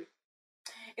supervision.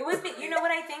 It was, you know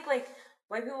what I think? Like,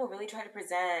 white people really try to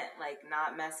present, like,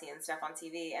 not messy and stuff on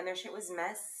TV, and their shit was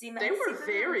messy. They were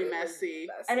very messy.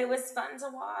 And it was fun to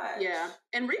watch. Yeah.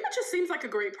 And Reba just seems like a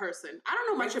great person. I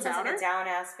don't know much about her. Like a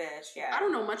down-ass bitch, yeah. I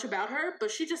don't know much about her, but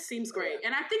she just seems great.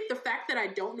 And I think the fact that I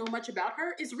don't know much about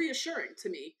her is reassuring to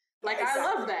me. Like, yeah, exactly.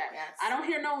 I love that. Yes. I don't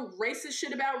hear no racist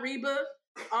shit about Reba.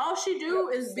 All she do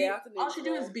is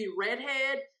be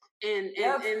redhead and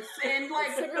like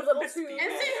sing her little tunes. And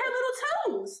sing her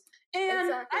little tunes. And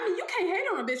exactly. I mean, you can't hate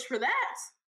on a bitch for that.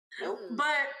 Nope.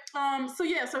 But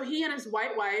so he and his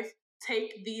white wife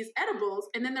take these edibles,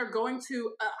 and then they're going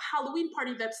to a Halloween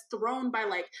party that's thrown by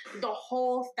like the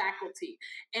whole faculty.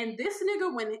 And this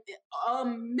nigga, when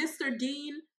Mr.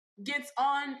 Dean gets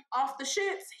off the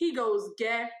shits, he goes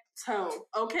ghetto.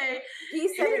 Okay.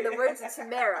 He said in the words of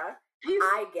Tamara,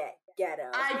 I get ghetto.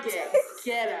 I get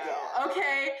ghetto.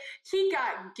 Okay? He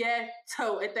got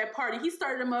ghetto at that party. He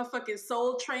started a motherfucking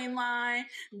Soul Train line,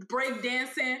 break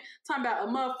dancing, talking about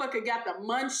a motherfucker got the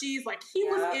munchies. Like, he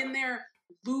was in there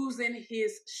losing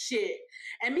his shit.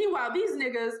 And meanwhile, these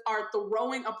niggas are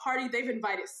throwing a party. They've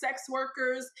invited sex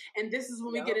workers, and this is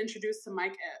when we get introduced to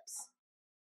Mike Epps.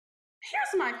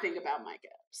 Here's my thing about Mike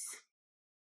Epps.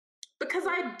 Because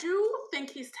I do think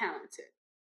he's talented.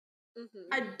 Mm-hmm.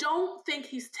 I don't think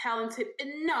he's talented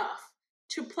enough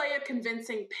to play a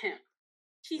convincing pimp.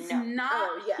 He's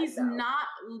not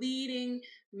leading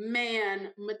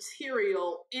man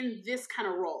material in this kind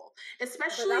of role.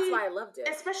 Especially, but that's why I loved it.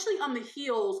 Especially on the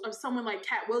heels of someone like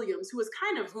Cat Williams, who is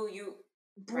kind of who you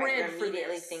bred for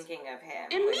immediately this. Thinking of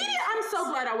him. I'm so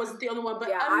glad I wasn't the only one,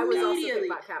 but I was also thinking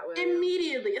about Cat Williams.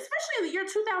 Immediately, especially in the year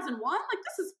 2001, like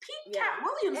this is peak Cat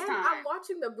Williams time. I'm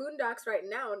watching the Boondocks right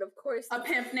now, and of course, a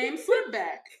pimp named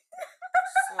Slickback.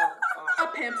 A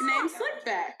pimp named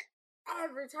Slickback.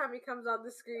 Every time he comes on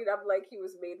the screen, I'm like, he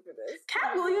was made for this.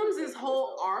 Cat Williams'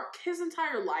 whole arc, his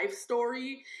entire life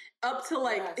story, up to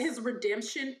like his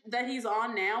redemption that he's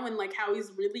on now, and like how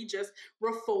he's really just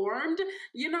reformed,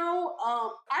 you know,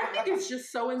 I think it's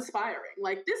just so inspiring.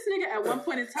 Like, this nigga at one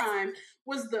point in time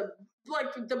was the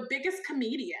biggest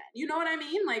comedian. You know what I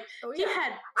mean? Like, he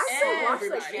had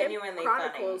like genuinely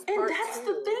Chronicles funny. And that's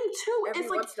the thing too. Every it's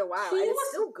like once in a while, he was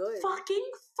still good. Fucking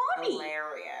funny.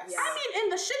 Hilarious. Yeah. I mean,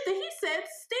 and the shit that he said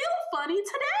still funny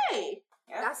today.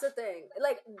 Yep. That's the thing.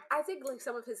 Like, I think like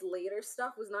some of his later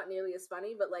stuff was not nearly as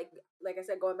funny, but like I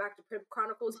said, going back to Pimp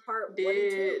Chronicles Part 1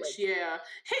 and 2, like, yeah.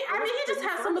 Hey, I mean, he just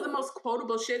has some of the most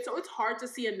quotable shit, so it's hard to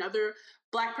see another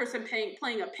black person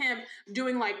playing a pimp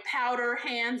doing like powder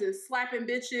hands and slapping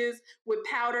bitches with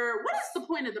powder. What is the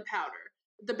point of the powder?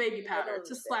 The baby powder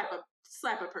to slap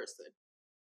a person.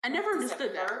 I never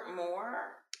understood that. Hurt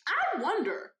more? I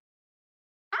wonder.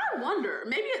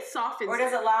 Maybe it softens. Or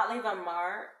does it leave a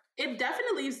mark? It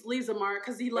definitely leaves a mark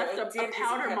because he left a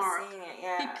powder mark.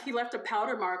 He left a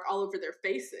powder mark all over their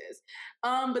faces.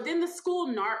 But then the school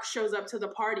narc shows up to the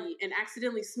party and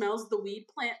accidentally smells the weed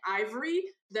plant Ivory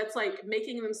that's like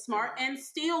making them smart and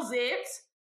steals it.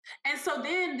 And so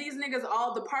then these niggas,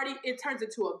 the party, it turns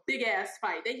into a big ass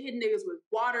fight. They hit niggas with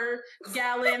water,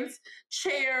 gallons,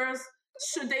 chairs.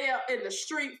 They up in the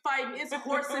street fighting. It's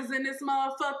horses in this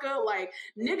motherfucker. Like,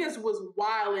 niggas was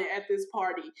wilding at this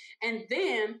party. And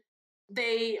then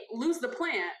they lose the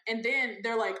plant. And then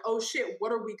they're like, oh shit,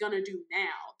 what are we gonna do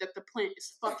now that the plant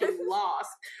is fucking lost?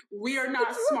 We are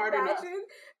not smart enough.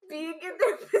 Being in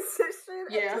their position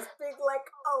and just being like,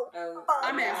 fuck.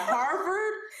 I'm at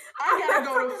Harvard. I gotta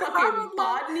go to fucking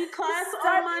botany class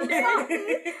on Monday.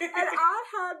 And I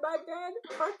had my dead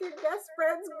fucking best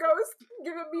friend's ghost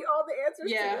giving me all the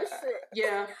answers to this shit.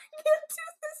 Yeah. Can't do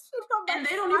this shit. And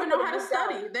they don't even know how to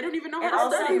study. They don't even know how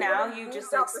to study. And also now you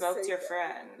just like smoked your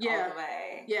friend all the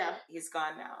way. Yeah. He's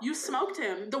gone now. You smoked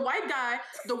him. The white guy,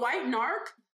 the white narc,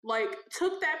 like,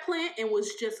 took that plant and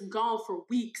was just gone for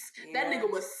weeks. Yes. That nigga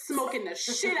was smoking the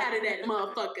shit out of that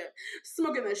motherfucker.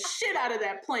 Smoking the shit out of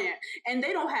that plant. And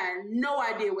they don't have no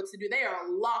idea what to do. They are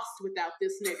lost without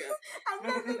this nigga. And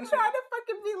then they try to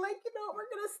fucking be like, we're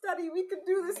going to study. We can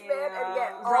do this, man. And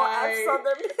get all our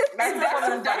Southern.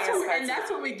 That's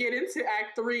when we get into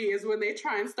Act 3 is when they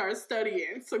try and start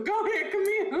studying. So go ahead,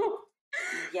 Camille.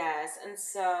 Yes. And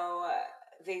so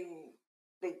they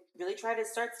really try to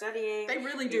start studying. They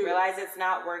really do. You realize it's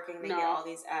not working. They get all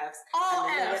these Fs. All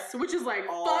Fs, which is like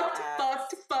fucked.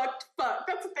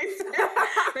 That's what they say.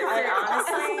 They say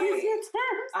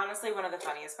honestly, one of the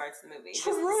funniest parts of the movie.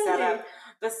 Truly.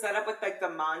 The setup with like the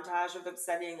montage of them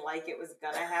studying like it was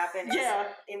gonna happen. Yeah.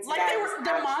 Like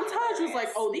the montage was like,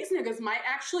 oh, these niggas might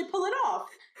actually pull it off.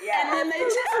 Yeah. And then they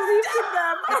just don't.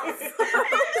 And then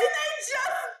they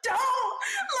just don't.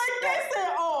 Like they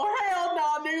said, oh hell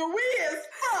no, nigga, we is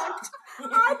fucked.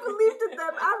 I believed in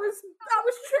them. I was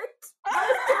tricked. I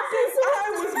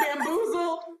was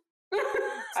bamboozled.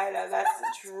 I know, that's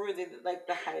truly like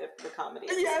the height of the comedy.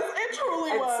 Yes, it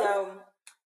truly was. And so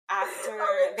after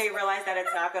they realize that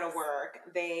it's not going to work,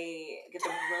 they get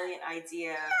the brilliant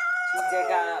idea to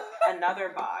dig up another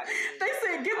body. They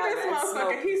said, get this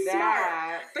motherfucker, he's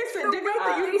smart. They said, dig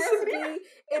up the university.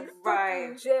 In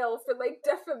fucking jail for like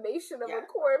defamation of a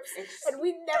corpse, and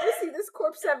we never see this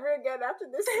corpse ever again after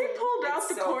this. They pulled out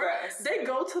the corpse. They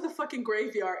go to the fucking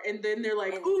graveyard, and then they're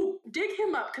like, "Ooh, dig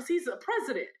him up because he's a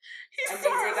president." They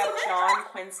dig up John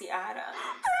Quincy Adams.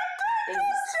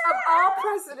 Of all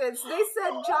presidents, they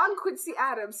said John Quincy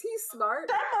Adams. He's smart.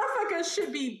 That motherfucker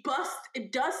should be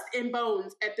dust and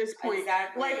bones at this point.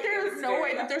 Exactly. Like there is no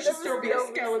way that there should still be a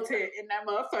skeleton in that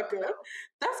motherfucker.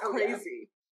 That's crazy.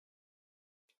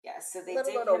 Yeah, so they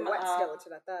dig him wet up.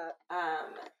 Skeleton at that.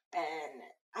 And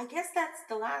I guess that's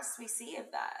the last we see of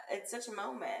that. It's such a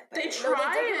moment. They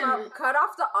try and cut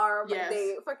off the arm. Yes.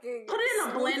 They fucking put it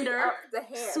in a blender. Up the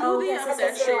hand. Smoothie up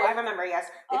that shit. I remember. Yes,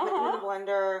 they put it in the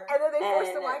blender, and then they force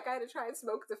the white guy to try and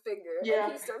smoke the finger. Yeah,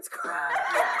 and he starts crying.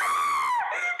 He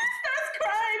starts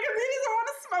crying because he doesn't want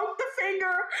to smoke the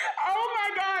finger. Oh my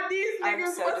god, these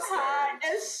niggas was high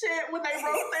as shit when they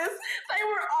wrote this. They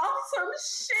were awesome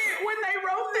shit when they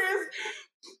wrote this.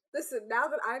 Listen, now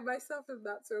that I myself am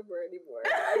not sober anymore,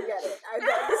 I get it. I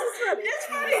know this is funny. It's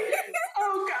funny.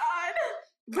 Oh god!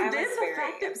 But then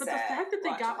the fact that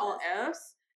they got all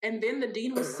Fs, and then the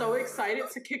dean was so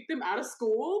excited to kick them out of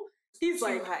school. He was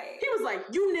like,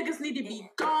 you niggas need to be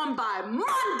gone by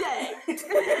Monday.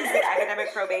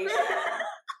 Academic probation.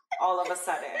 All of a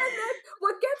sudden. And then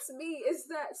what gets me is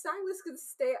that Silas can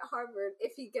stay at Harvard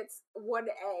if he gets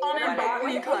 1A. On a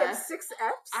botany class. 6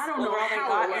 Fs? I don't know how they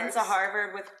got into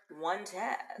Harvard with one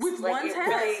test. With one test? It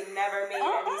really never made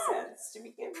any sense to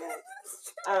begin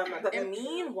with. But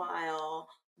meanwhile,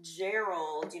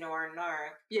 Gerald, our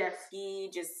narc, yes,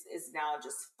 he just is now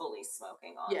just fully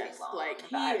smoking all day long. Like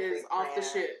he is off the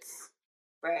shits.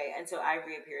 Right, and so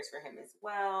Ivory appears for him as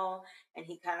well, and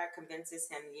he kind of convinces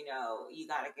him, you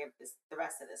got to give the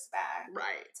rest of this back.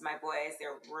 Right. To my boys,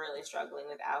 they're really struggling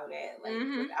without it. Like,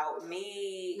 without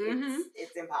me,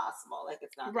 it's impossible. Like,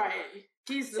 it's not right.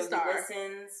 He's the star. He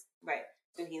listens. Right.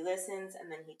 So he listens,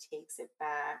 and then he takes it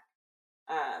back.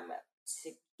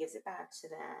 Gives it back to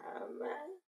them.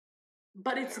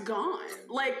 But it's gone.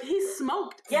 Like, he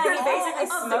smoked. Yeah, he basically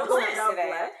smokes most of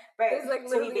it. Right.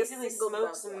 So he basically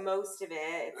smokes most of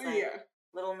it. It's like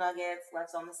little nuggets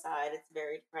left on the side. It's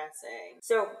very depressing.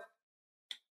 So,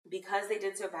 because they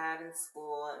did so bad in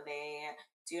school, they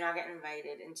do not get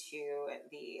invited into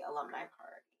the alumni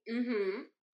party. Mm-hmm.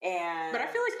 But I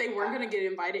feel like they weren't going to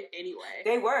get invited anyway.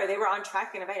 They were on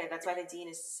track to get invited. That's why the dean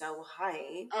is so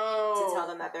hyped to tell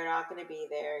them that they're not going to be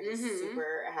there. He's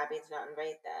super happy to not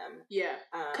invite them. Yeah,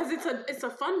 because it's a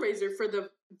fundraiser for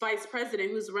the vice president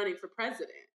who's running for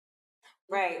president.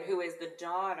 Right, who is the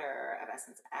daughter of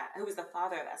who is the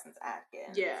father of Essence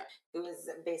Atkins. Yeah, who is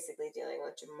basically dealing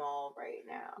with Jamal right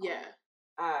now. Yeah.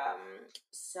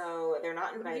 So they're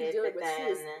not invited, but then she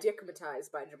is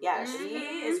dickmatized by Jamal. Yeah, she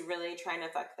is really trying to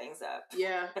fuck things up.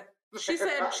 Yeah. She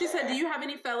said, do you have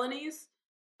any felonies?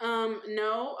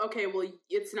 No? Okay, well,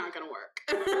 it's not gonna work.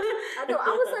 I know, I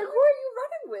was like, who are you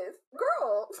running with?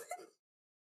 Girl.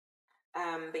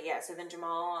 But yeah, so then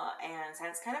Jamal and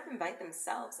Silence kind of invite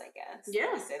themselves, I guess.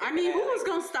 Yeah. I mean, who was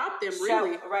going to stop them,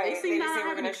 really? Right. They just say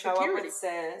we're going to show up with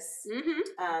Sis.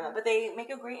 But they make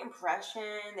a great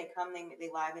impression. They come, they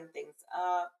liven things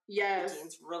up. Yes. The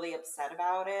dean's really upset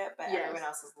about it, but everyone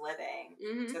else is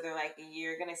living. So they're like,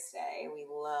 you're going to stay. We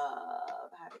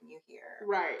love having you here.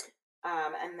 Right.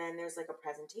 And then there's like a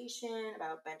presentation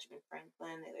about Benjamin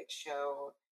Franklin. They like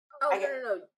show... Oh,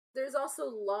 no. There's also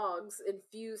logs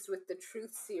infused with the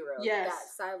truth serum that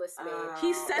Silas made.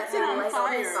 He sets it on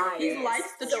fire. He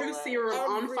lights the truth serum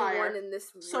on fire. Everyone in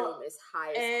this room is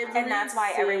high as hell. And that's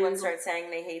why everyone starts saying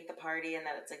they hate the party and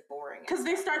that it's like boring. Because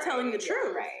they start telling the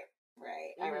truth. Right.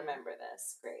 I remember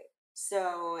this. Great.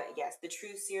 So, yes, the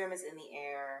truth serum is in the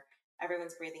air.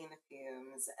 Everyone's breathing in the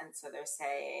fumes. And so they're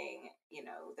saying, you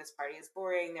know, this party is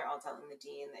boring. They're all telling the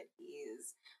dean that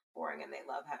he's boring and they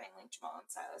love having like Jamal and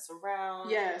Silas around.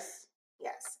 Yes.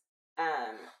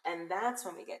 And that's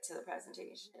when we get to the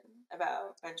presentation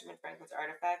about Benjamin Franklin's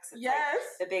artifacts. It's like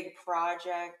the big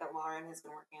project that Lauren has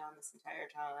been working on this entire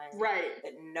time. Right.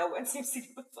 That no one seems to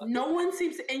give a fuck. No one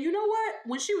seems to, and you know what?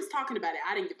 When she was talking about it,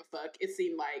 I didn't give a fuck. It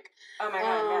seemed like, oh my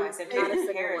god, no! I said not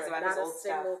a cares about his old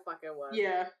stuff. Fucking one.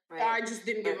 Yeah, right. I just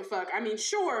didn't give a fuck. I mean,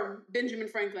 sure, Benjamin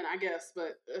Franklin, I guess,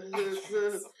 but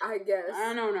I guess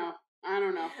I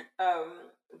don't know.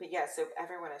 But yeah, so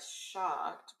everyone is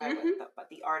shocked by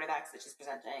the artifacts that she's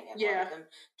presenting, and one of them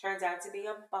turns out to be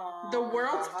a bomb. The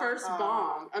world's first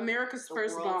bomb. America's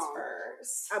first bomb.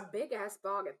 A big ass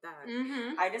bomb at that.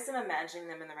 Mm-hmm. I just am imagining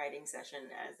them in the writing session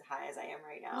as high as I am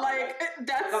right now. Like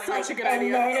that's such a good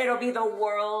idea. And then it'll be the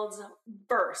world's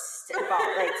first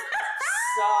bomb. Like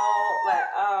so, like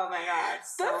oh my god,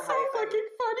 that's so fucking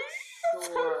funny. That's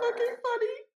so fucking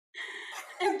funny.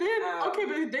 And then,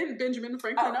 but then Benjamin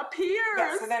Franklin appears.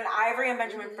 Yeah, so then Ivory and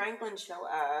Benjamin Franklin show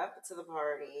up to the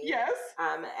party. Yes.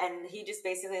 And he just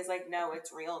basically is like, no,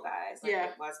 it's real, guys. Like,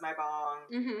 it was my bong.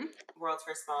 Mm-hmm. World's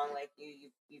first bong. Like,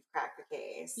 you've cracked the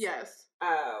case. Yes.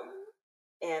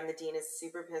 And the dean is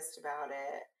super pissed about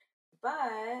it.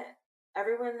 But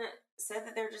everyone said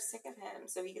that they're just sick of him,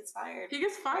 so he gets fired. He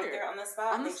gets fired. Right there on the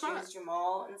spot. They choose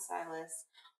Jamal and Silas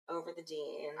over the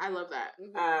dean. I love that.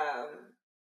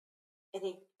 And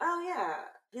he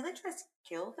like tries to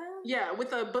kill them. Yeah,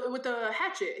 with a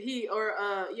hatchet.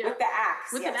 With the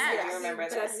axe. With an axe. I remember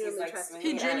this.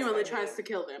 He genuinely tries to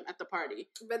kill them at the party.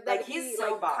 But then he's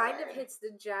so kind of hits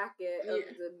the jacket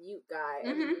of the mute guy,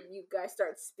 and the mute guy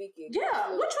starts speaking.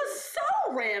 Yeah, which was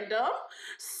so random,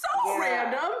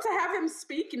 random to have him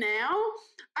speak now.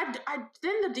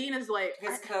 Then the dean is like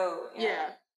his coat.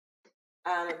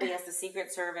 But yes, the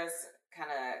Secret Service kind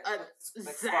of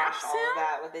squash all of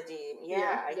that with the dean.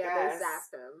 I guess. They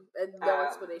zapped him. And no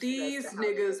explanation. These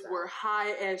niggas were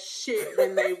high as shit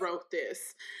when they wrote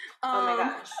this. Oh my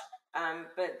gosh.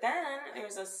 But then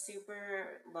there's a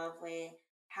super lovely,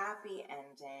 happy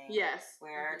ending. Yes.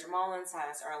 Where Jamal and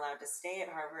Silas are allowed to stay at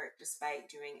Harvard despite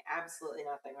doing absolutely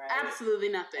nothing right. Absolutely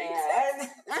nothing. And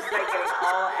despite getting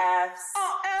all Fs.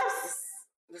 All Fs.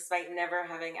 Despite never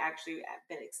having actually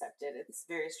been accepted. It's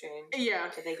very strange. Yeah.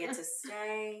 But they get to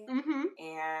stay,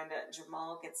 and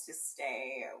Jamal gets to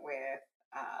stay with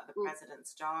the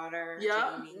president's daughter,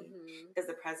 Jamie, because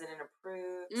the president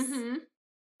approves.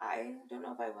 I don't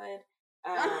know if I would.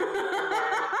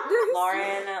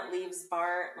 Lauren leaves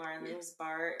Bart.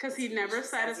 Because he's never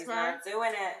satisfied. He's not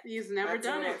doing it. He's never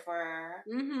done it for her.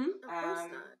 Of course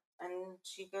not. And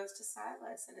she goes to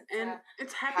Silas, and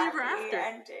it's happy ever after.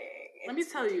 Ending. Let me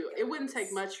tell you, it wouldn't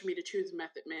take much for me to choose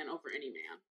Method Man over any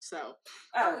man. So.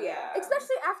 Oh yeah.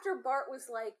 Especially after Bart was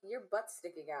like, "Your butt's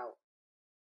sticking out,"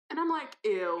 and I'm like,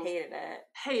 "Ew."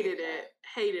 Hated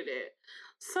it.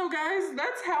 So guys,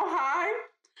 that's how high.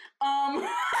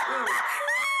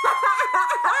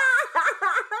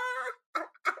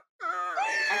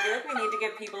 I feel like we need to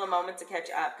give people a moment to catch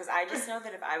up, because I just know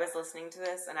that if I was listening to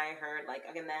this and I heard like,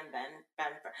 and then Ben,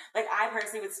 like I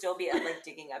personally would still be like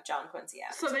digging up John Quincy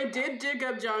Adams. So they did dig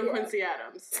up John Quincy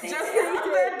Adams.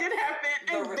 That did happen.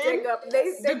 And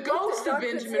they the ghost of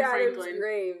Benjamin Franklin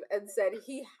grave and said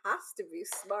he has to be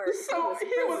smart. So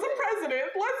he was a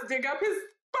president. Let's dig up his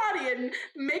body and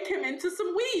make him into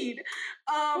some weed.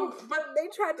 But they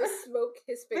tried to smoke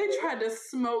his face. They tried to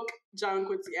smoke John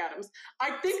Quincy Adams.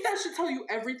 I think that should tell you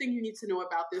everything you need to know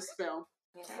about this film.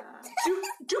 Yeah.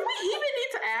 Do we even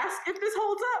need to ask if this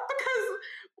holds up? Because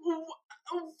what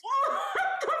the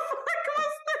fuck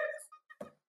was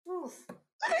this?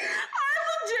 I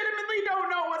legitimately don't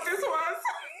know what this was.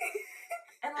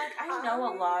 And like I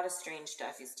know a lot of strange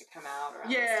stuff used to come out around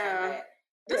this time,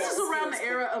 this is around the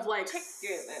era of like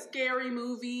Scary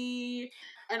Movie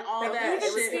and all that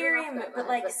shit. But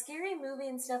like Scary Movie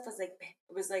and stuff was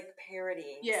like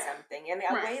parodying something in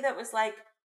a way that was like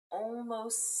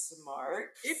almost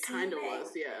smart. It kind of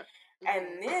was, yeah.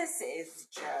 And this is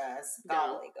just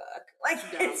gobbledygook. Like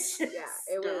it's just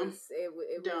it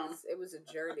was a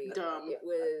journey. Dumb. It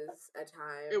was a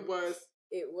time. It was.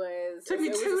 Took me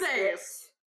 2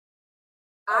 days.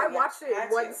 I watched it in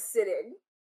one sitting.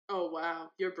 Oh,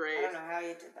 wow. You're brave. I don't know how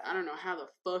you did that. I don't know how the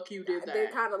fuck you did that. They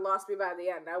kind of lost me by the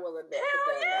end, I will admit.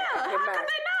 Hell yeah. How could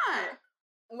they not?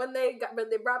 When they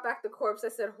brought back the corpse, I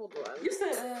said, hold on. You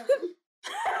said...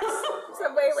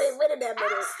 So wait a minute.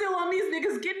 I'm still on these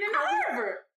niggas getting in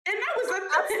Harvard. And that was I'm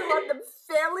still on them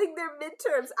failing their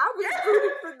midterms. I was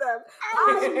rooting for them.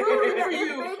 I was rooting for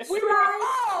you. We were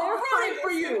all rooting for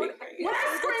you. When I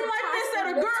scream like this at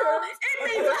a girl, it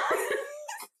means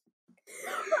I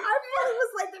really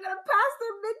was like, they're gonna pass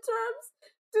their midterms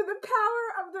through the power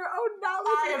of their own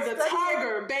knowledge. Eye of the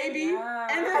tiger, baby. Yeah.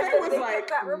 And then it was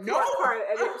like, no. Card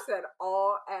and it said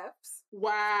all F's.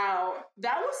 Wow.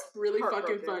 That was really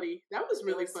fucking funny. That was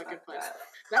really fucking funny.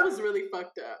 That was really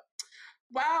fucked up.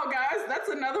 Wow, guys, that's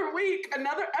another week,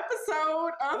 another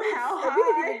episode of How High. We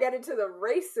didn't even get into the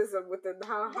racism within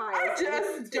How High. I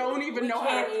just don't even know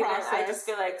how to process. I just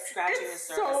feel like scratching the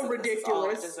surface. So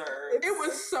ridiculous. It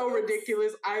was so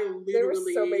ridiculous. I literally, there were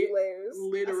so many layers.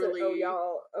 Literally, I said, oh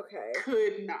y'all, okay,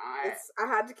 could not. I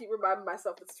had to keep reminding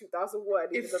myself it's 2001.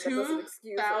 It's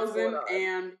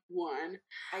 2001.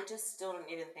 I just still don't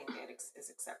even think it is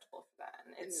acceptable for that.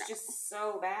 It's just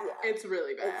so bad. It's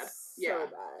really bad. So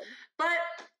bad. But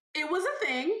it was a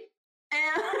thing,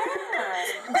 and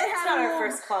they had not our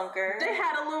first clunker. They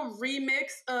had a little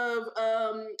remix of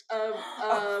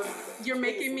 "You're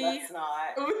Making Me"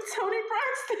 with Toni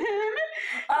Braxton.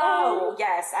 Oh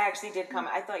yes, I actually did come.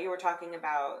 I thought you were talking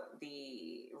about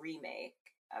the remake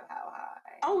of How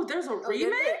High. Oh, there's a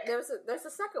remake. There's a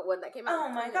second one that came out. Oh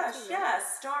my gosh,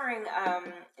 yes, starring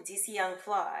DC Young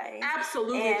Fly.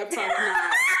 Absolutely, the top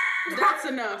notch. That's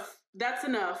enough. That's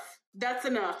enough. That's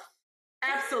enough.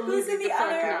 Absolutely. Who's in the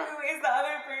other? Who is the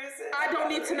other person? I don't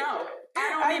need to know. I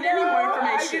don't need any more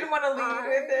information. I didn't want to lead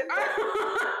with it.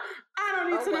 I don't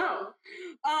need to know.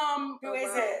 Who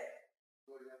is it?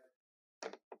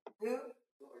 Who?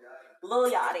 Lil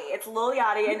Yachty. It's Lil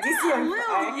Yachty and DC Young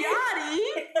Fly. Lil Yachty?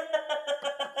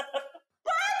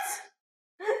 What?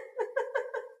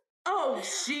 Oh,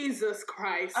 Jesus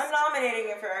Christ. I'm nominating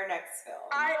it for our next film.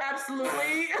 I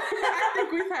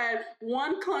think we've had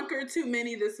one clunker too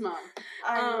many this month.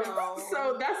 I know.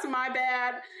 So that's my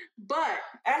bad.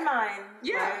 And mine.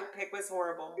 Yeah. My pick was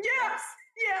horrible. Yeah.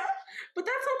 But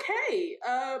that's okay.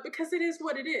 Because it is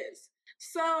what it is.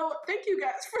 So thank you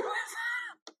guys for listening.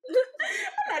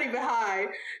 I'm not even high.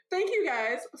 Thank you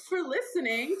guys for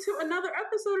listening to another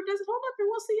episode of Does It Hold Up, and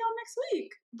we'll see y'all next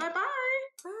week. Bye-bye.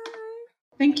 Bye.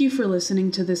 Thank you for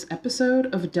listening to this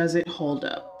episode of Does It Hold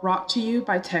Up, brought to you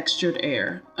by Textured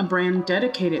Air, a brand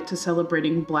dedicated to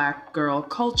celebrating Black girl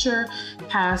culture,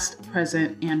 past,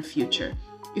 present, and future.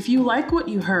 If you like what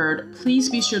you heard, please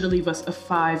be sure to leave us a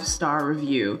 5-star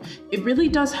review. It really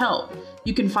does help.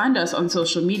 You can find us on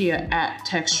social media at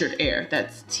Textured Air.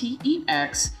 That's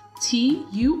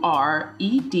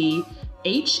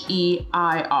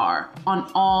TexturedHeir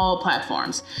on all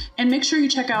platforms. And make sure you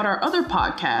check out our other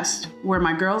podcast, Where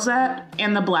My Girl's At,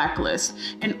 and The Blacklist,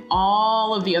 and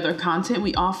all of the other content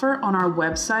we offer on our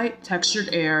website,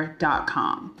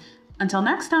 texturedair.com. Until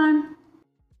next time.